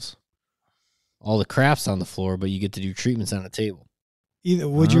shelves. All the crap's on the floor, but you get to do treatments on a table.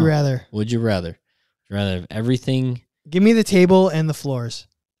 Would you rather? Would you rather? Would you rather have everything? Give me the table and the floors.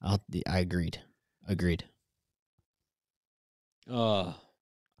 I agreed. I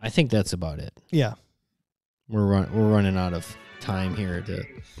think that's about it. Yeah. We're running out of time here.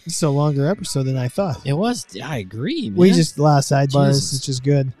 It's a longer episode than I thought. It was. I agree, man. We just a lot of sidebars, which is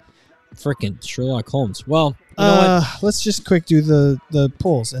good. Freaking Sherlock Holmes. Well, you know what? Let's just quick do the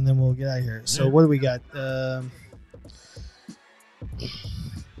polls, and then we'll get out of here. So what do we got?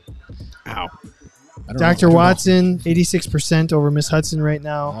 Ow. Dr. Watson, 86% over Miss Hudson right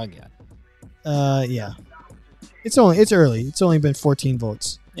now. Oh, God. Yeah. It's early. It's only been 14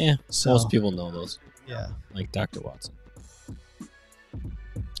 votes. Yeah, so, most people know those. Yeah. Like Dr. Watson.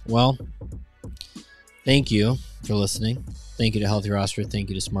 Well, thank you for listening. Thank you to Healthy Roster. Thank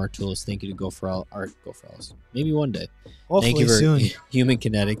you to Smart Tools. Thank you to Go for Else. Maybe one day. Hopefully thank you for soon. Human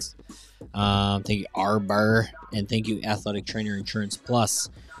Kinetics. Thank you Arbor, and thank you Athletic Trainer Insurance Plus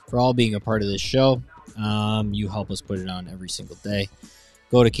for all being a part of this show. You help us put it on every single day.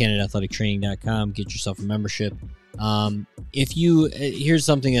 Go to CanadaAthleticTraining.com, get yourself a membership. Here's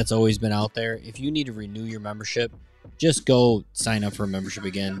something that's always been out there. If you need to renew your membership, just go sign up for a membership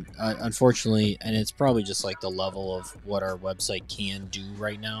again. Unfortunately, and it's probably just like the level of what our website can do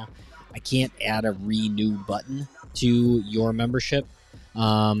right now, I can't add a renew button to your membership.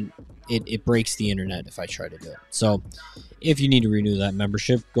 It breaks the internet if I try to do it. So if you need to renew that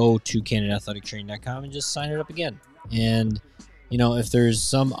membership, go to CanadaAthleticTraining.com and just sign it up again. And if there's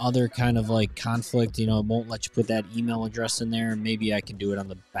some other kind of like conflict, it won't let you put that email address in there. Maybe I can do it on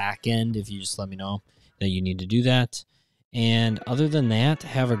the back end if you just let me know that you need to do that. And other than that,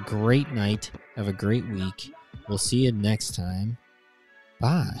 have a great night. Have a great week. We'll see you next time.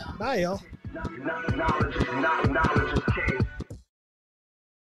 Bye. Bye, y'all.